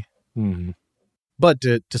movie. Mm-hmm. But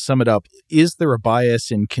to sum it up, is there a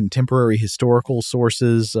bias in contemporary historical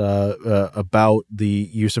sources about the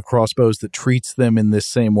use of crossbows that treats them in this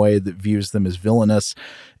same way, that views them as villainous?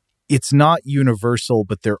 It's not universal,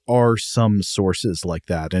 but there are some sources like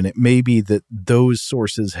that. And it may be that those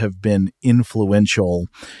sources have been influential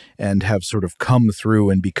and have sort of come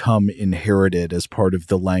through and become inherited as part of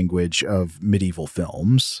the language of medieval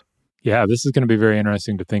films. Yeah, this is going to be very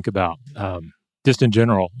interesting to think about. Just in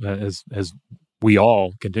general, as we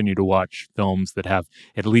all continue to watch films that have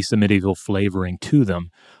at least a medieval flavoring to them,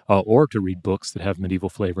 or to read books that have medieval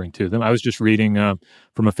flavoring to them. I was just reading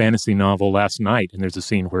from a fantasy novel last night, and there's a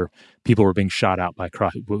scene where people were being shot out by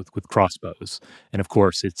with crossbows. And of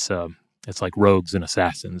course, it's it's like rogues and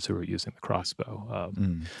assassins who are using the crossbow.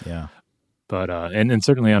 Yeah. But and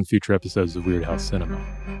certainly on future episodes of Weird House Cinema.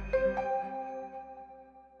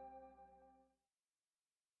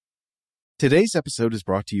 Today's episode is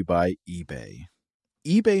brought to you by eBay.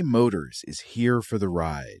 eBay Motors is here for the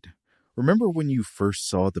ride. Remember when you first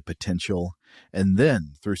saw the potential? And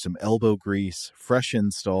then, through some elbow grease, fresh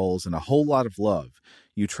installs, and a whole lot of love,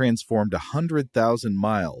 you transformed 100,000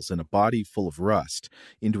 miles and a body full of rust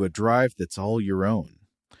into a drive that's all your own.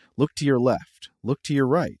 Look to your left. Look to your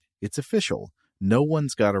right. It's official. No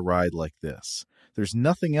one's got a ride like this. There's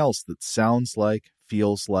nothing else that sounds like,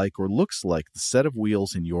 feels like, or looks like the set of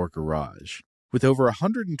wheels in your garage. With over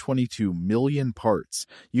 122 million parts,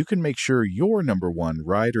 you can make sure your number one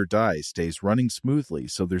ride or die stays running smoothly,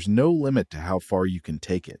 so there's no limit to how far you can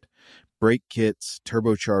take it. Brake kits,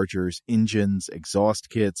 turbochargers, engines, exhaust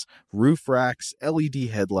kits, roof racks, LED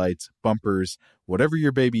headlights, bumpers, whatever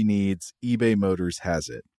your baby needs, eBay Motors has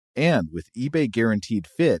it. And with eBay Guaranteed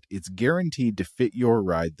Fit, it's guaranteed to fit your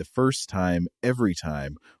ride the first time, every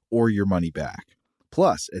time, or your money back.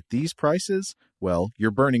 Plus, at these prices, well,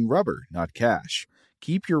 you're burning rubber, not cash.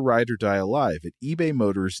 Keep your ride or die alive at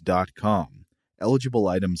ebaymotors.com. Eligible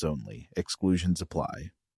items only. Exclusions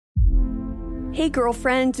apply. Hey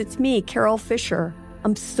girlfriends, it's me, Carol Fisher.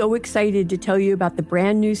 I'm so excited to tell you about the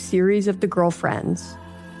brand new series of The Girlfriends.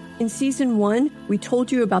 In season 1, we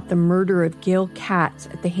told you about the murder of Gail Katz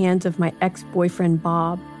at the hands of my ex-boyfriend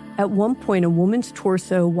Bob. At one point, a woman's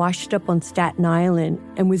torso washed up on Staten Island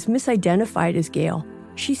and was misidentified as Gail.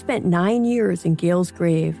 She spent 9 years in Gail's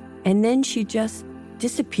grave, and then she just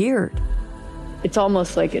disappeared. It's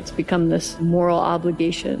almost like it's become this moral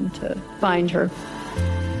obligation to find her.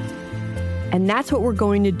 And that's what we're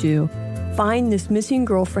going to do. Find this missing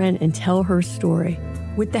girlfriend and tell her story.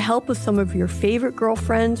 With the help of some of your favorite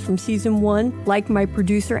girlfriends from season 1, like my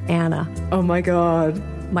producer Anna. Oh my God.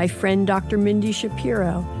 My friend Dr. Mindy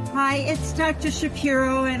Shapiro. Hi, it's Dr.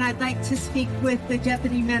 Shapiro, and I'd like to speak with the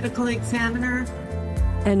deputy medical examiner.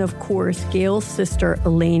 And of course, Gail's sister,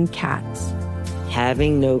 Elaine Katz.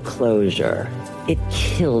 Having no closure, it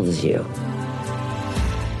kills you.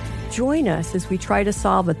 Join us as we try to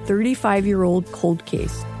solve a 35-year-old cold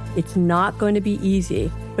case. It's not going to be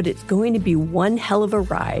easy, but it's going to be one hell of a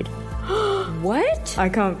ride. What? I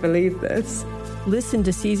can't believe this. Listen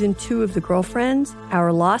to season 2 of The Girlfriends,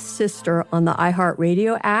 Our Lost Sister on the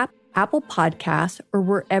iHeartRadio app, Apple Podcasts, or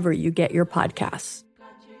wherever you get your podcasts.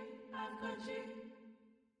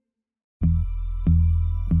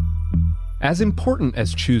 As important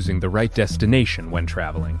as choosing the right destination when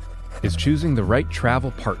traveling is choosing the right travel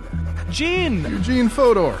partner. Eugene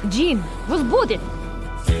Fodor. Jean, возбудит.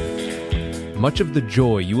 Much of the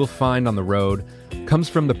joy you will find on the road comes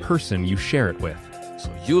from the person you share it with.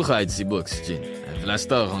 So you write the books, Jean, and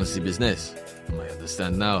Vlasta runs the business. I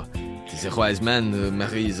understand now. It is a wise man who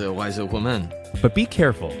marries a wiser woman. But be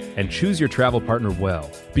careful and choose your travel partner well,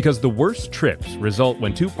 because the worst trips result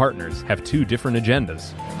when two partners have two different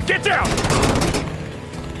agendas. Get down!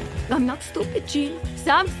 I'm not stupid, Jean.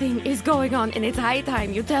 Something is going on, and it's high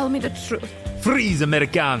time you tell me the truth. Freeze,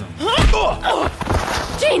 Americano!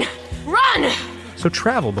 Jean, run! So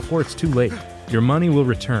travel before it's too late. Your money will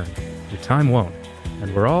return, your time won't,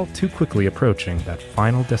 and we're all too quickly approaching that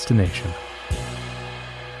final destination.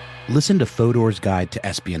 Listen to Fodor's Guide to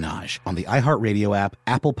Espionage on the iHeartRadio app,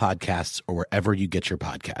 Apple Podcasts, or wherever you get your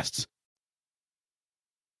podcasts.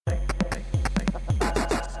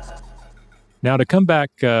 Now, to come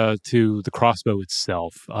back to the crossbow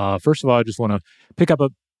itself, first of all, I just want to pick up a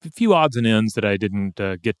few odds and ends that I didn't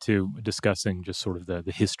get to discussing, just sort of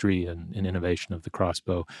the history and innovation of the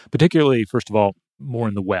crossbow, particularly, first of all, more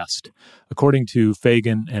in the West. According to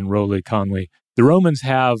Fagan and Rowley Conway, the Romans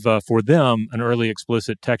have, for them, an early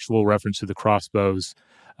explicit textual reference to the crossbows,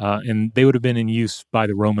 and they would have been in use by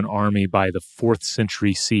the Roman army by the 4th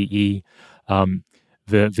century CE.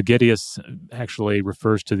 The Vegetius actually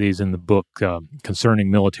refers to these in the book Concerning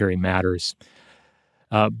Military Matters.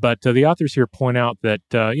 But the authors here point out that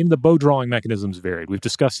the bow drawing mechanisms varied. We've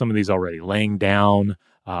discussed some of these already. Laying down,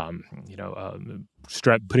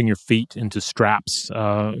 putting your feet into straps,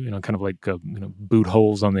 kind of like boot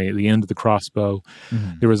holes on the end of the crossbow.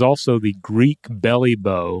 Mm-hmm. There was also the Greek belly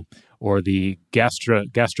bow, or the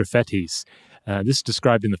gastrophetes. This is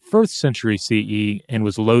described in the 1st century CE and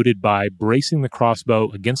was loaded by bracing the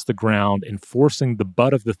crossbow against the ground and forcing the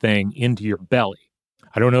butt of the thing into your belly.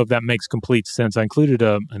 I don't know if that makes complete sense. I included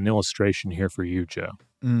an illustration here for you, Joe.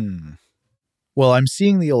 Well, I'm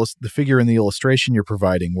seeing the figure in the illustration you're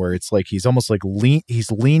providing where it's like he's almost like he's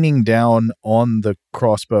leaning down on the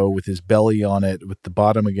crossbow with his belly on it, with the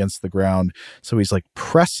bottom against the ground. So he's like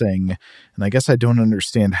pressing, and I guess I don't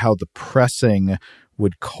understand how the pressing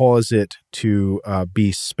would cause it to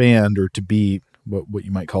be spanned or to be what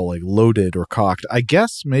you might call like loaded or cocked. I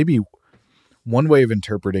guess maybe one way of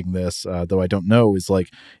interpreting this, though I don't know, is like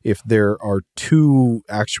if there are two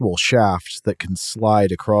actual shafts that can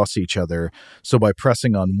slide across each other. So by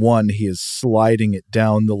pressing on one, he is sliding it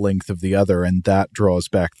down the length of the other, and that draws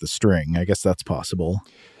back the string. I guess that's possible.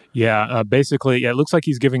 Yeah, basically, it looks like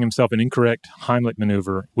he's giving himself an incorrect Heimlich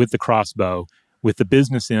maneuver with the crossbow, with the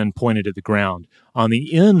business end pointed at the ground. On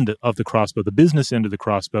the end of the crossbow, the business end of the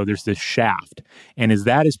crossbow, there's this shaft. And as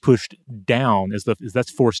that is pushed down, as that's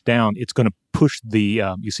forced down, it's going to push the,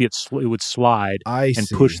 you see it would slide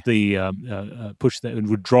push it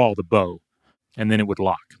would draw the bow, and then it would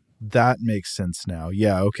lock. That makes sense now.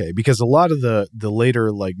 Yeah, okay. Because a lot of the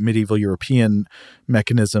later like medieval European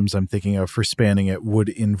mechanisms I'm thinking of for spanning it would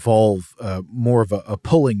involve more of a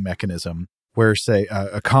pulling mechanism. Where, say,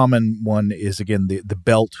 a common one is, again, the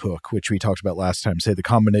belt hook, which we talked about last time. Say the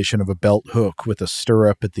combination of a belt hook with a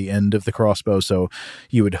stirrup at the end of the crossbow. So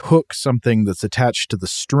you would hook something that's attached to the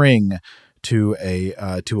string to a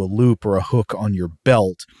loop or a hook on your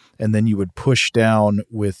belt, and then you would push down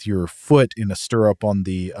with your foot in a stirrup on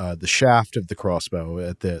the shaft of the crossbow,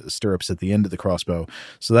 at the stirrups at the end of the crossbow.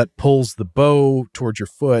 So that pulls the bow towards your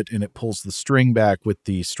foot, and it pulls the string back with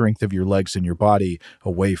the strength of your legs and your body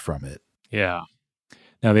away from it. Yeah.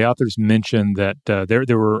 Now, the authors mentioned that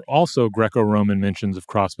there were also Greco-Roman mentions of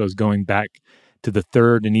crossbows going back to the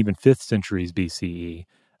 3rd and even 5th centuries BCE.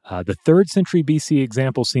 The 3rd century BCE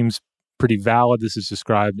example seems pretty valid. This is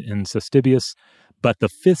described in Sestibius. But the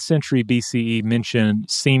 5th century BCE mention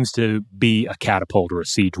seems to be a catapult or a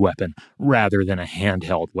siege weapon rather than a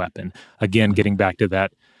handheld weapon. Again, getting back to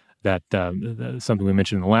that something we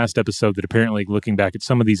mentioned in the last episode, that apparently looking back at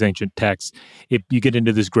some of these ancient texts, you get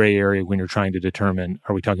into this gray area when you're trying to determine,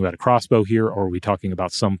 are we talking about a crossbow here, or are we talking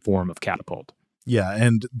about some form of catapult? Yeah,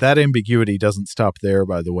 and that ambiguity doesn't stop there,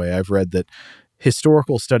 by the way. I've read that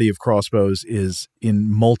historical study of crossbows is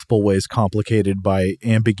in multiple ways complicated by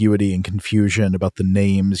ambiguity and confusion about the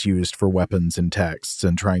names used for weapons in texts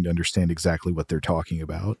and trying to understand exactly what they're talking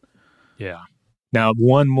about. Yeah. Now,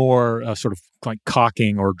 one more sort of like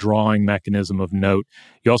cocking or drawing mechanism of note.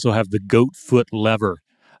 You also have the goat foot lever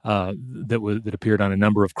that appeared on a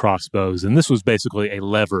number of crossbows, and this was basically a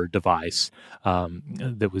lever device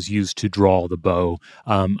that was used to draw the bow.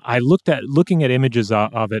 Looking at images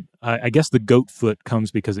of it. I guess the goat foot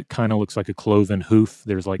comes because it kind of looks like a cloven hoof.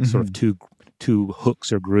 There's like sort of two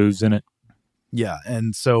hooks or grooves in it. Yeah,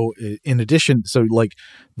 and so in addition, so like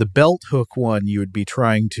the belt hook one, you would be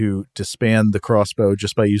trying to span the crossbow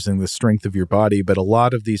just by using the strength of your body, but a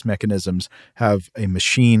lot of these mechanisms have a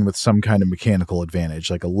machine with some kind of mechanical advantage,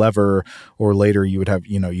 like a lever, or later you would have,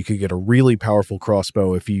 you could get a really powerful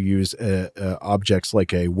crossbow if you use objects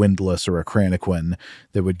like a windlass or a craniquin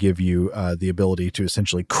that would give you the ability to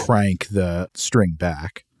essentially crank the string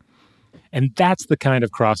back. And that's the kind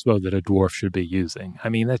of crossbow that a dwarf should be using. I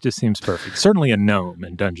mean, that just seems perfect. Certainly a gnome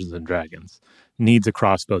in Dungeons & Dragons needs a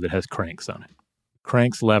crossbow that has cranks on it.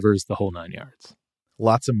 Cranks, levers, the whole 9 yards.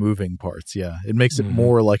 Lots of moving parts, yeah. It makes it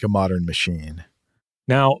more like a modern machine.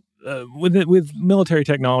 Now, with military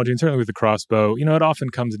technology, and certainly with the crossbow, it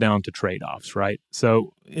often comes down to trade-offs, right?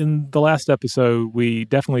 So in the last episode, we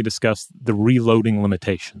definitely discussed the reloading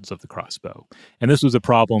limitations of the crossbow. And this was a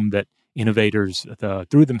problem that innovators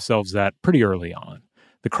threw themselves at pretty early on.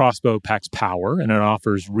 The crossbow packs power and it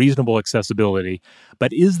offers reasonable accessibility,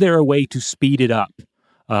 but is there a way to speed it up?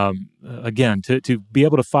 Again, to be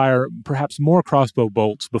able to fire perhaps more crossbow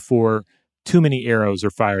bolts before too many arrows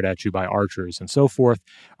are fired at you by archers and so forth?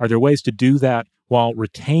 Are there ways to do that while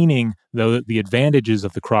retaining the advantages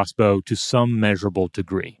of the crossbow to some measurable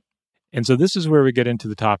degree? And so this is where we get into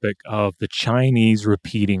the topic of the Chinese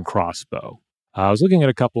repeating crossbow. I was looking at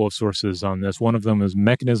a couple of sources on this. One of them is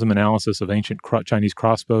Mechanism Analysis of Ancient Chinese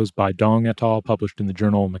Crossbows by Dong et al., published in the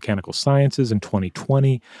Journal of Mechanical Sciences in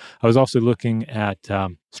 2020. I was also looking at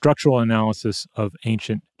Structural Analysis of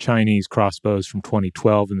Ancient Chinese Crossbows from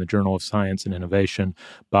 2012 in the Journal of Science and Innovation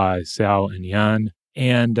by Xiao and Yan.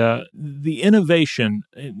 And the innovation,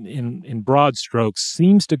 in broad strokes,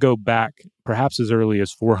 seems to go back perhaps as early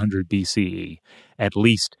as 400 BCE, at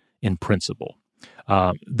least in principle.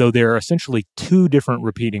 Though there are essentially two different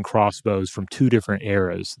repeating crossbows from two different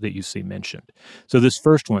eras that you see mentioned. So this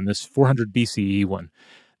first one, this 400 BCE one,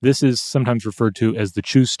 this is sometimes referred to as the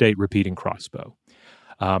Chu State repeating crossbow.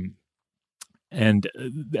 And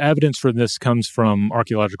the evidence for this comes from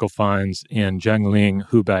archaeological finds in Jiangling,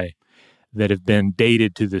 Hubei, that have been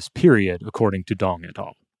dated to this period, according to Dong et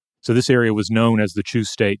al. So this area was known as the Chu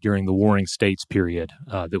State during the Warring States period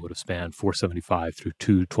that would have spanned 475 through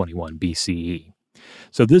 221 BCE.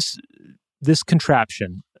 So this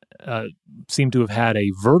contraption seemed to have had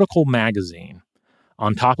a vertical magazine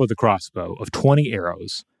on top of the crossbow of 20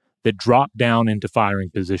 arrows that dropped down into firing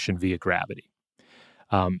position via gravity.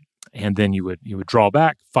 And then you would draw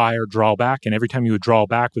back, fire, draw back, and every time you would draw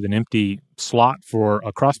back with an empty slot for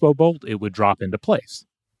a crossbow bolt, it would drop into place.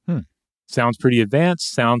 Sounds pretty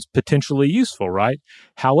advanced, sounds potentially useful, right?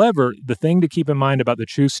 However, the thing to keep in mind about the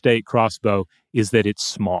Chu State crossbow is that it's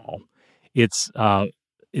small. It's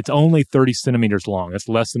only 30 centimeters long. That's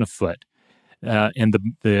less than a foot. And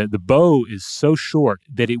the bow is so short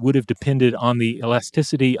that it would have depended on the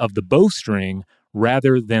elasticity of the bowstring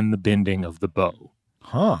rather than the bending of the bow.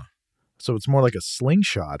 Huh. So it's more like a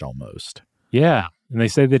slingshot almost. Yeah. And they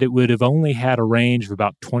say that it would have only had a range of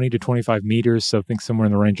about 20 to 25 meters, so I think somewhere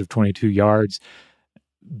in the range of 22 yards.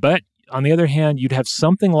 But on the other hand, you'd have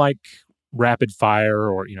something like rapid fire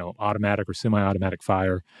or, automatic or semi-automatic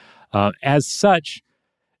fire. As such,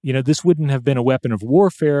 this wouldn't have been a weapon of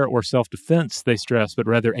warfare or self-defense, they stress, but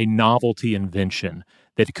rather a novelty invention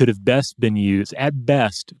that could have best been used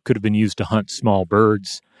to hunt small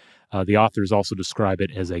birds. The authors also describe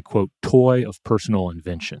it as a, quote, toy of personal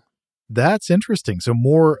invention. That's interesting. So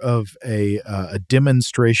more of a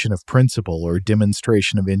demonstration of principle or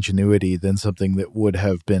demonstration of ingenuity than something that would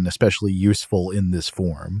have been especially useful in this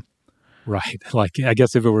form. Right. Like, I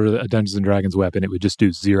guess if it were a Dungeons & Dragons weapon, it would just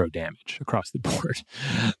do 0 damage across the board.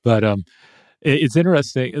 But it's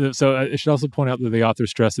interesting. So I should also point out that the authors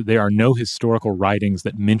stress that there are no historical writings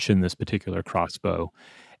that mention this particular crossbow.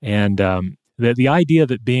 And the idea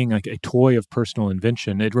that being like a toy of personal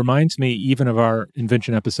invention, it reminds me even of our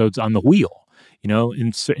invention episodes on the wheel.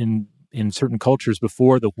 In certain cultures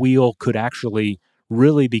before the wheel could actually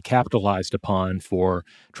really be capitalized upon for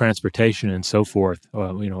transportation and so forth,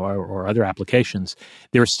 or other applications,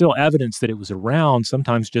 there is still evidence that it was around,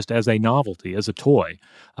 sometimes just as a novelty, as a toy.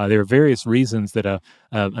 There are various reasons that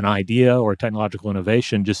an idea or a technological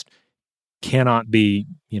innovation just cannot be,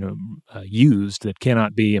 used, that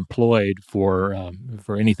cannot be employed for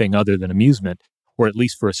anything other than amusement, or at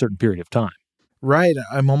least for a certain period of time. Right.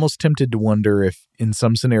 I'm almost tempted to wonder if in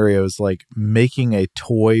some scenarios, like making a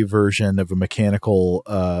toy version of a mechanical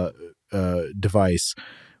device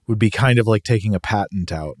would be kind of like taking a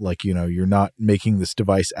patent out. Like, you're not making this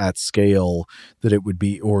device at scale that it would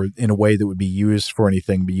be, or in a way that would be used for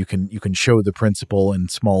anything, but you can show the principle in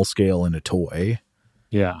small scale in a toy.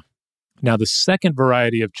 Yeah. Now, the second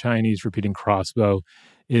variety of Chinese repeating crossbow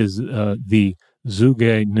is the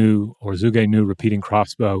Zhuge Nu or Zhuge Nu repeating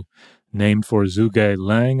crossbow, named for Zhuge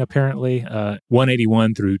Liang, apparently,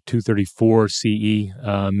 181 through 234 CE,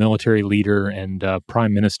 military leader and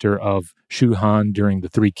prime minister of Shu Han during the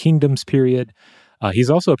Three Kingdoms period. He's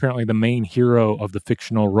also apparently the main hero of the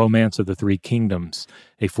fictional Romance of the Three Kingdoms,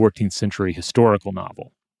 a 14th century historical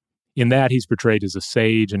novel. In that, he's portrayed as a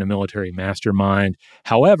sage and a military mastermind.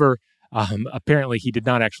 However, apparently he did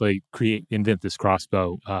not actually invent this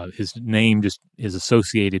crossbow. His name just is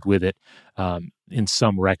associated with it in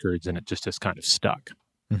some records, and it just has kind of stuck.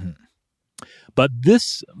 Mm-hmm. But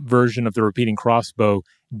this version of the repeating crossbow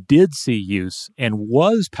did see use and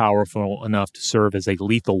was powerful enough to serve as a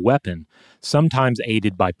lethal weapon, sometimes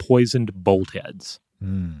aided by poisoned bolt heads.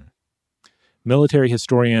 Mm. Military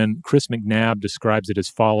historian Chris McNabb describes it as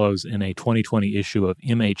follows in a 2020 issue of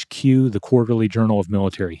MHQ, the Quarterly Journal of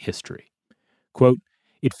Military History. Quote,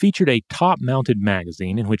 "It featured a top-mounted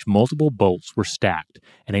magazine in which multiple bolts were stacked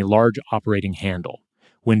and a large operating handle.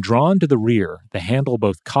 When drawn to the rear, the handle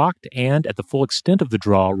both cocked and, at the full extent of the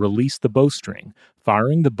draw, released the bowstring,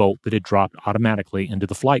 firing the bolt that had dropped automatically into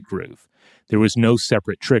the flight groove. There was no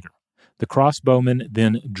separate trigger. The crossbowman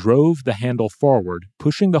then drove the handle forward,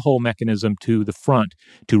 pushing the whole mechanism to the front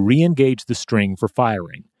to re-engage the string for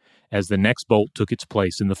firing, as the next bolt took its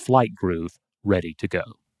place in the flight groove, ready to go."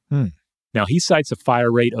 Now, he cites a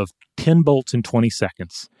fire rate of 10 bolts in 20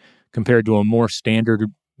 seconds, compared to a more standard,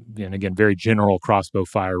 and again, very general crossbow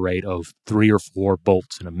fire rate of 3 or 4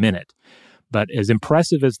 bolts in a minute. But as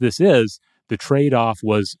impressive as this is, the trade-off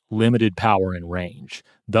was limited power and range,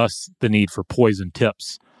 thus the need for poison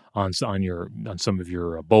tips on some of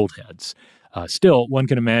your bolt heads. Still, one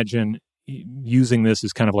can imagine using this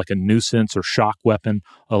as kind of like a nuisance or shock weapon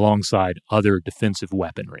alongside other defensive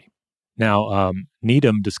weaponry. Now,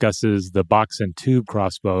 Needham discusses the box and tube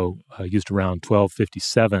crossbow used around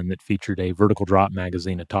 1257 that featured a vertical drop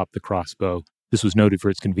magazine atop the crossbow This was noted for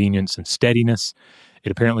its convenience and steadiness.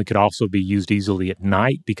 It apparently could also be used easily at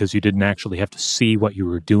night because you didn't actually have to see what you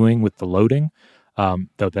were doing with the loading,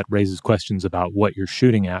 though that raises questions about what you're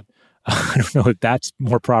shooting at. I don't know if that's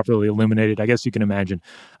more properly illuminated. I guess you can imagine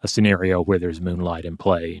a scenario where there's moonlight in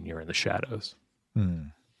play and you're in the shadows.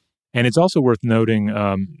 And it's also worth noting,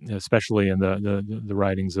 especially in the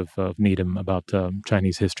writings of Needham about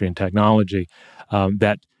Chinese history and technology,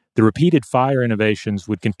 that the repeated fire innovations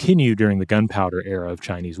would continue during the gunpowder era of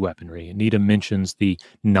Chinese weaponry. Needham mentions the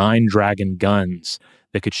 9 Dragon guns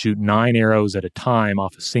that could shoot 9 arrows at a time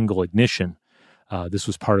off a single ignition. This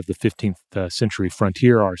was part of the 15th century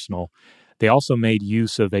frontier arsenal. They also made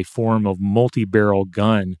use of a form of multi-barrel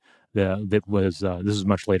gun that was, this is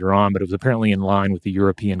much later on, but it was apparently in line with the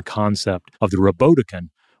European concept of the Robotican,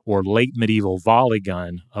 or late medieval volley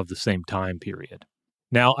gun of the same time period.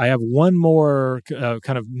 Now, I have one more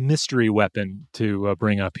kind of mystery weapon to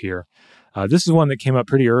bring up here. This is one that came up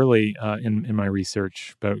pretty early in my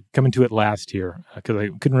research, but coming to it last here because I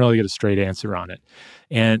couldn't really get a straight answer on it.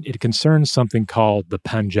 And it concerns something called the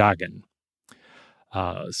panjagan.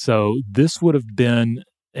 So this would have been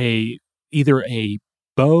either a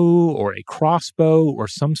bow or a crossbow or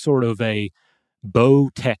some sort of a bow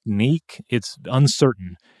technique. It's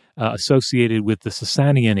uncertain. Associated with the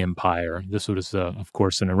Sasanian Empire. This was, of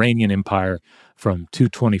course, an Iranian empire from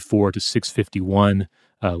 224 to 651.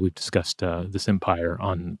 We've discussed this empire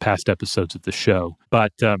on past episodes of the show.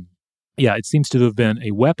 But, it seems to have been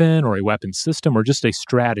a weapon or a weapon system or just a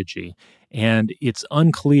strategy. And it's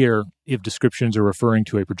unclear if descriptions are referring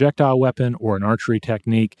to a projectile weapon or an archery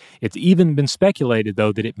technique. It's even been speculated,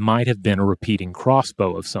 though, that it might have been a repeating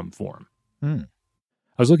crossbow of some form.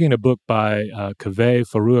 I was looking at a book by Kaveh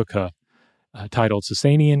Faruqa titled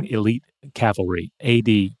Sasanian Elite Cavalry, AD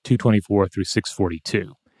 224 through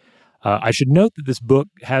 642. I should note that this book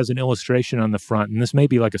has an illustration on the front, and this may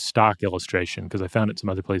be like a stock illustration because I found it some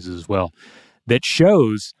other places as well, that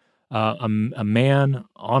shows a man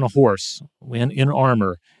on a horse in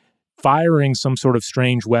armor firing some sort of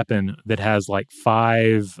strange weapon that has like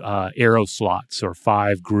 5 arrow slots or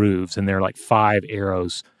 5 grooves, and there are like 5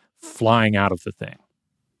 arrows flying out of the thing.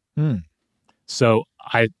 So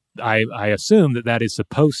I assume that is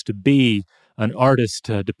supposed to be an artist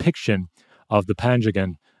depiction of the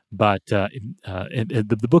panjagan, but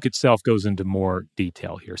the book itself goes into more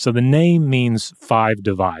detail here. So the name means 5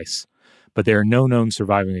 device, but there are no known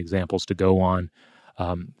surviving examples to go on.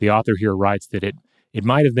 The author here writes that it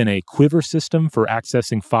might have been a quiver system for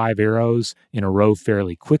accessing 5 arrows in a row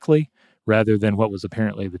fairly quickly, rather than what was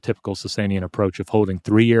apparently the typical Sasanian approach of holding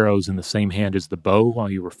 3 arrows in the same hand as the bow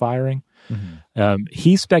while you were firing.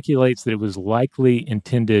 He speculates that it was likely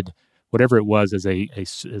intended, whatever it was, as a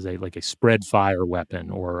spread fire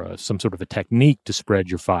weapon or some sort of a technique to spread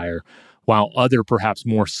your fire, while other perhaps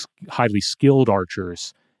more highly skilled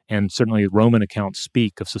archers, and certainly Roman accounts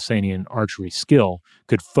speak of Sasanian archery skill,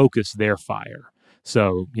 could focus their fire.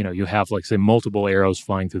 So, you have, like, say, multiple arrows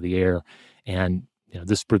flying through the air, and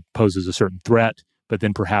this poses a certain threat, but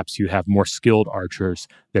then perhaps you have more skilled archers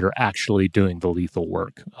that are actually doing the lethal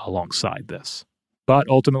work alongside this. But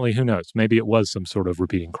ultimately, who knows? Maybe it was some sort of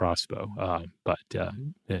repeating crossbow, but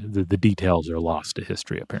the details are lost to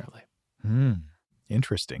history, apparently.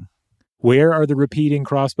 Interesting. Where are the repeating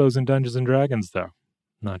crossbows in Dungeons & Dragons, though?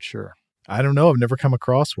 Not sure. I don't know. I've never come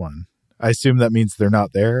across one. I assume that means they're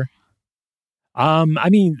not there.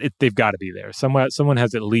 They've got to be there. Someone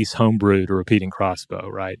has at least homebrewed a repeating crossbow,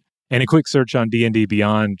 right? And a quick search on D&D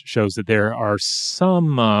Beyond shows that there are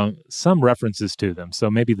some references to them. So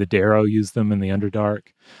maybe the Darrow used them in the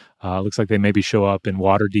Underdark. Looks like they maybe show up in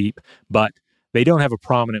Waterdeep, but they don't have a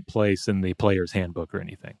prominent place in the player's handbook or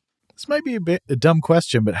anything. This might be a dumb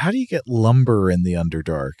question, but how do you get lumber in the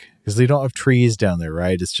Underdark? Because they don't have trees down there,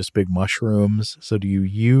 right? It's just big mushrooms. So do you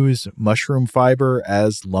use mushroom fiber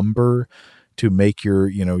as lumber to make your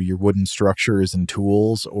wooden structures and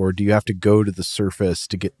tools, or do you have to go to the surface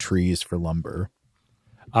to get trees for lumber?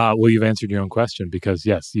 Well, you've answered your own question because,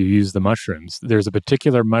 yes, you use the mushrooms. There's a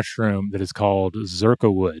particular mushroom that is called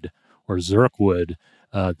zerkawood or zerkwood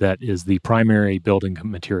that is the primary building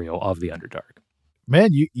material of the Underdark. Man,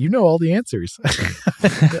 you know all the answers.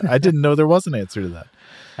 I didn't know there was an answer to that.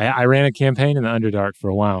 I ran a campaign in the Underdark for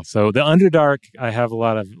a while. So the Underdark, I have a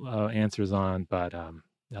lot of answers on, but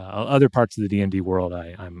other parts of the D&D world,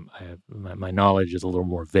 my knowledge is a little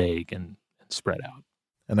more vague and spread out.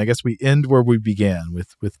 And I guess we end where we began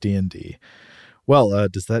with D&D. Well,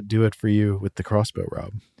 does that do it for you with the crossbow,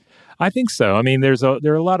 Rob? I think so. I mean, there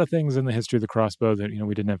are a lot of things in the history of the crossbow that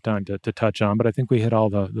we didn't have time to touch on, but I think we hit all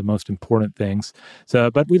the most important things. So,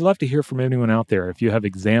 but we'd love to hear from anyone out there. If you have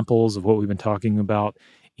examples of what we've been talking about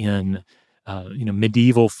in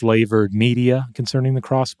medieval flavored media concerning the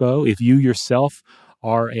crossbow, if you yourself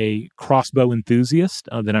are a crossbow enthusiast,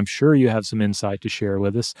 then I'm sure you have some insight to share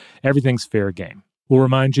with us. Everything's fair game. We'll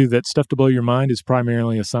remind you that Stuff to Blow Your Mind is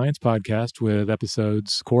primarily a science podcast with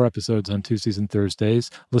core episodes on Tuesdays and Thursdays,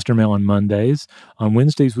 listener mail on Mondays. On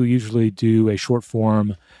Wednesdays, we usually do a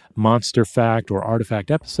short-form monster fact or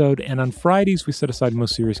artifact episode, and on Fridays, we set aside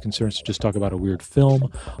most serious concerns to just talk about a weird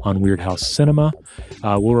film on Weird House Cinema.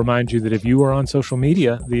 We'll remind you that if you are on social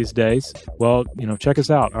media these days, well, check us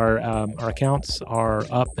out. Our accounts are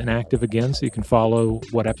up and active again, so you can follow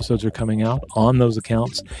what episodes are coming out on those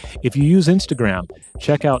accounts. If you use Instagram,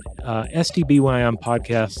 check out STBYM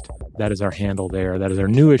Podcast. That is our handle there. That is our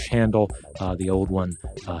newish handle. The old one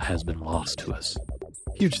has been lost to us.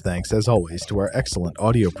 Huge thanks, as always, to our excellent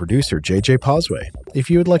audio producer, JJ Posway. If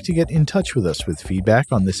you would like to get in touch with us with feedback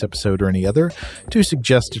on this episode or any other, to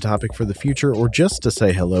suggest a topic for the future, or just to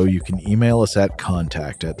say hello, you can email us at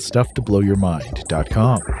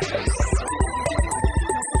contact@stufftoblowyourmind.com.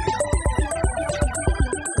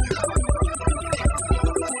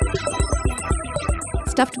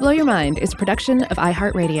 Stuff to Blow Your Mind is a production of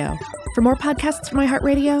iHeartRadio. For more podcasts from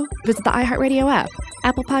iHeartRadio, visit the iHeartRadio app,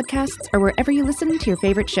 Apple Podcasts, or wherever you listen to your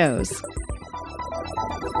favorite shows.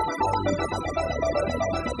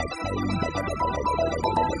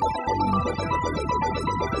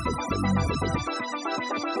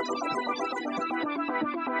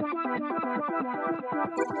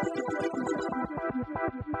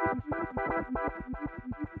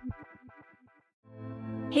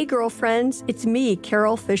 Hey girlfriends, it's me,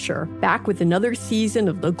 Carol Fisher, back with another season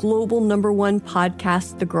of the global #1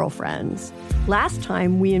 podcast, The Girlfriends. Last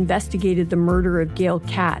time, we investigated the murder of Gail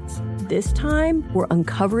Katz. This time, we're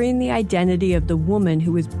uncovering the identity of the woman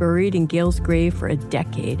who was buried in Gail's grave for a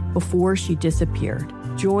decade before she disappeared.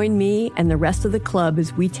 Join me and the rest of the club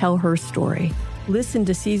as we tell her story. Listen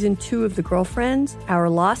to Season 2 of The Girlfriends, Our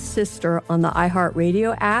Lost Sister on the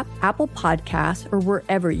iHeartRadio app, Apple Podcasts, or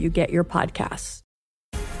wherever you get your podcasts.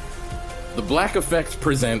 The Black Effect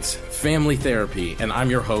presents Family Therapy, and I'm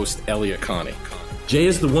your host, Elliot Connie. Jay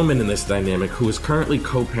is the woman in this dynamic who is currently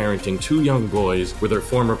co-parenting 2 young boys with her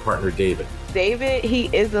former partner, David. David, he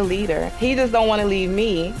is a leader. He just don't want to leave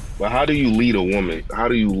me. But how do you lead a woman? How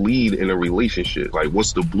do you lead in a relationship? Like,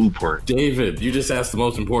 what's the blueprint? David, you just asked the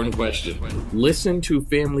most important question. Listen to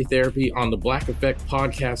Family Therapy on the Black Effect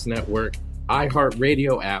Podcast Network,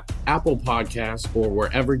 iHeartRadio app, Apple Podcasts, or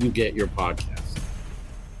wherever you get your podcasts.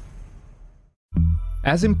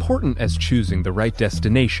 As important as choosing the right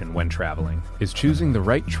destination when traveling is choosing the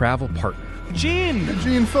right travel partner. Gene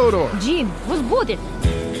Fodor. Gene, was good.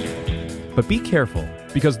 But be careful,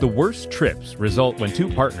 because the worst trips result when 2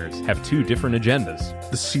 partners have 2 different agendas.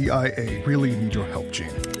 The CIA really need your help, Gene.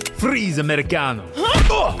 Freeze, Americano.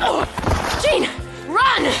 Gene,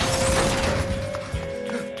 run!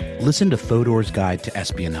 Listen to Fodor's Guide to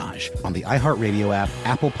Espionage on the iHeartRadio app,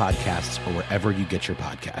 Apple Podcasts, or wherever you get your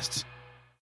podcasts.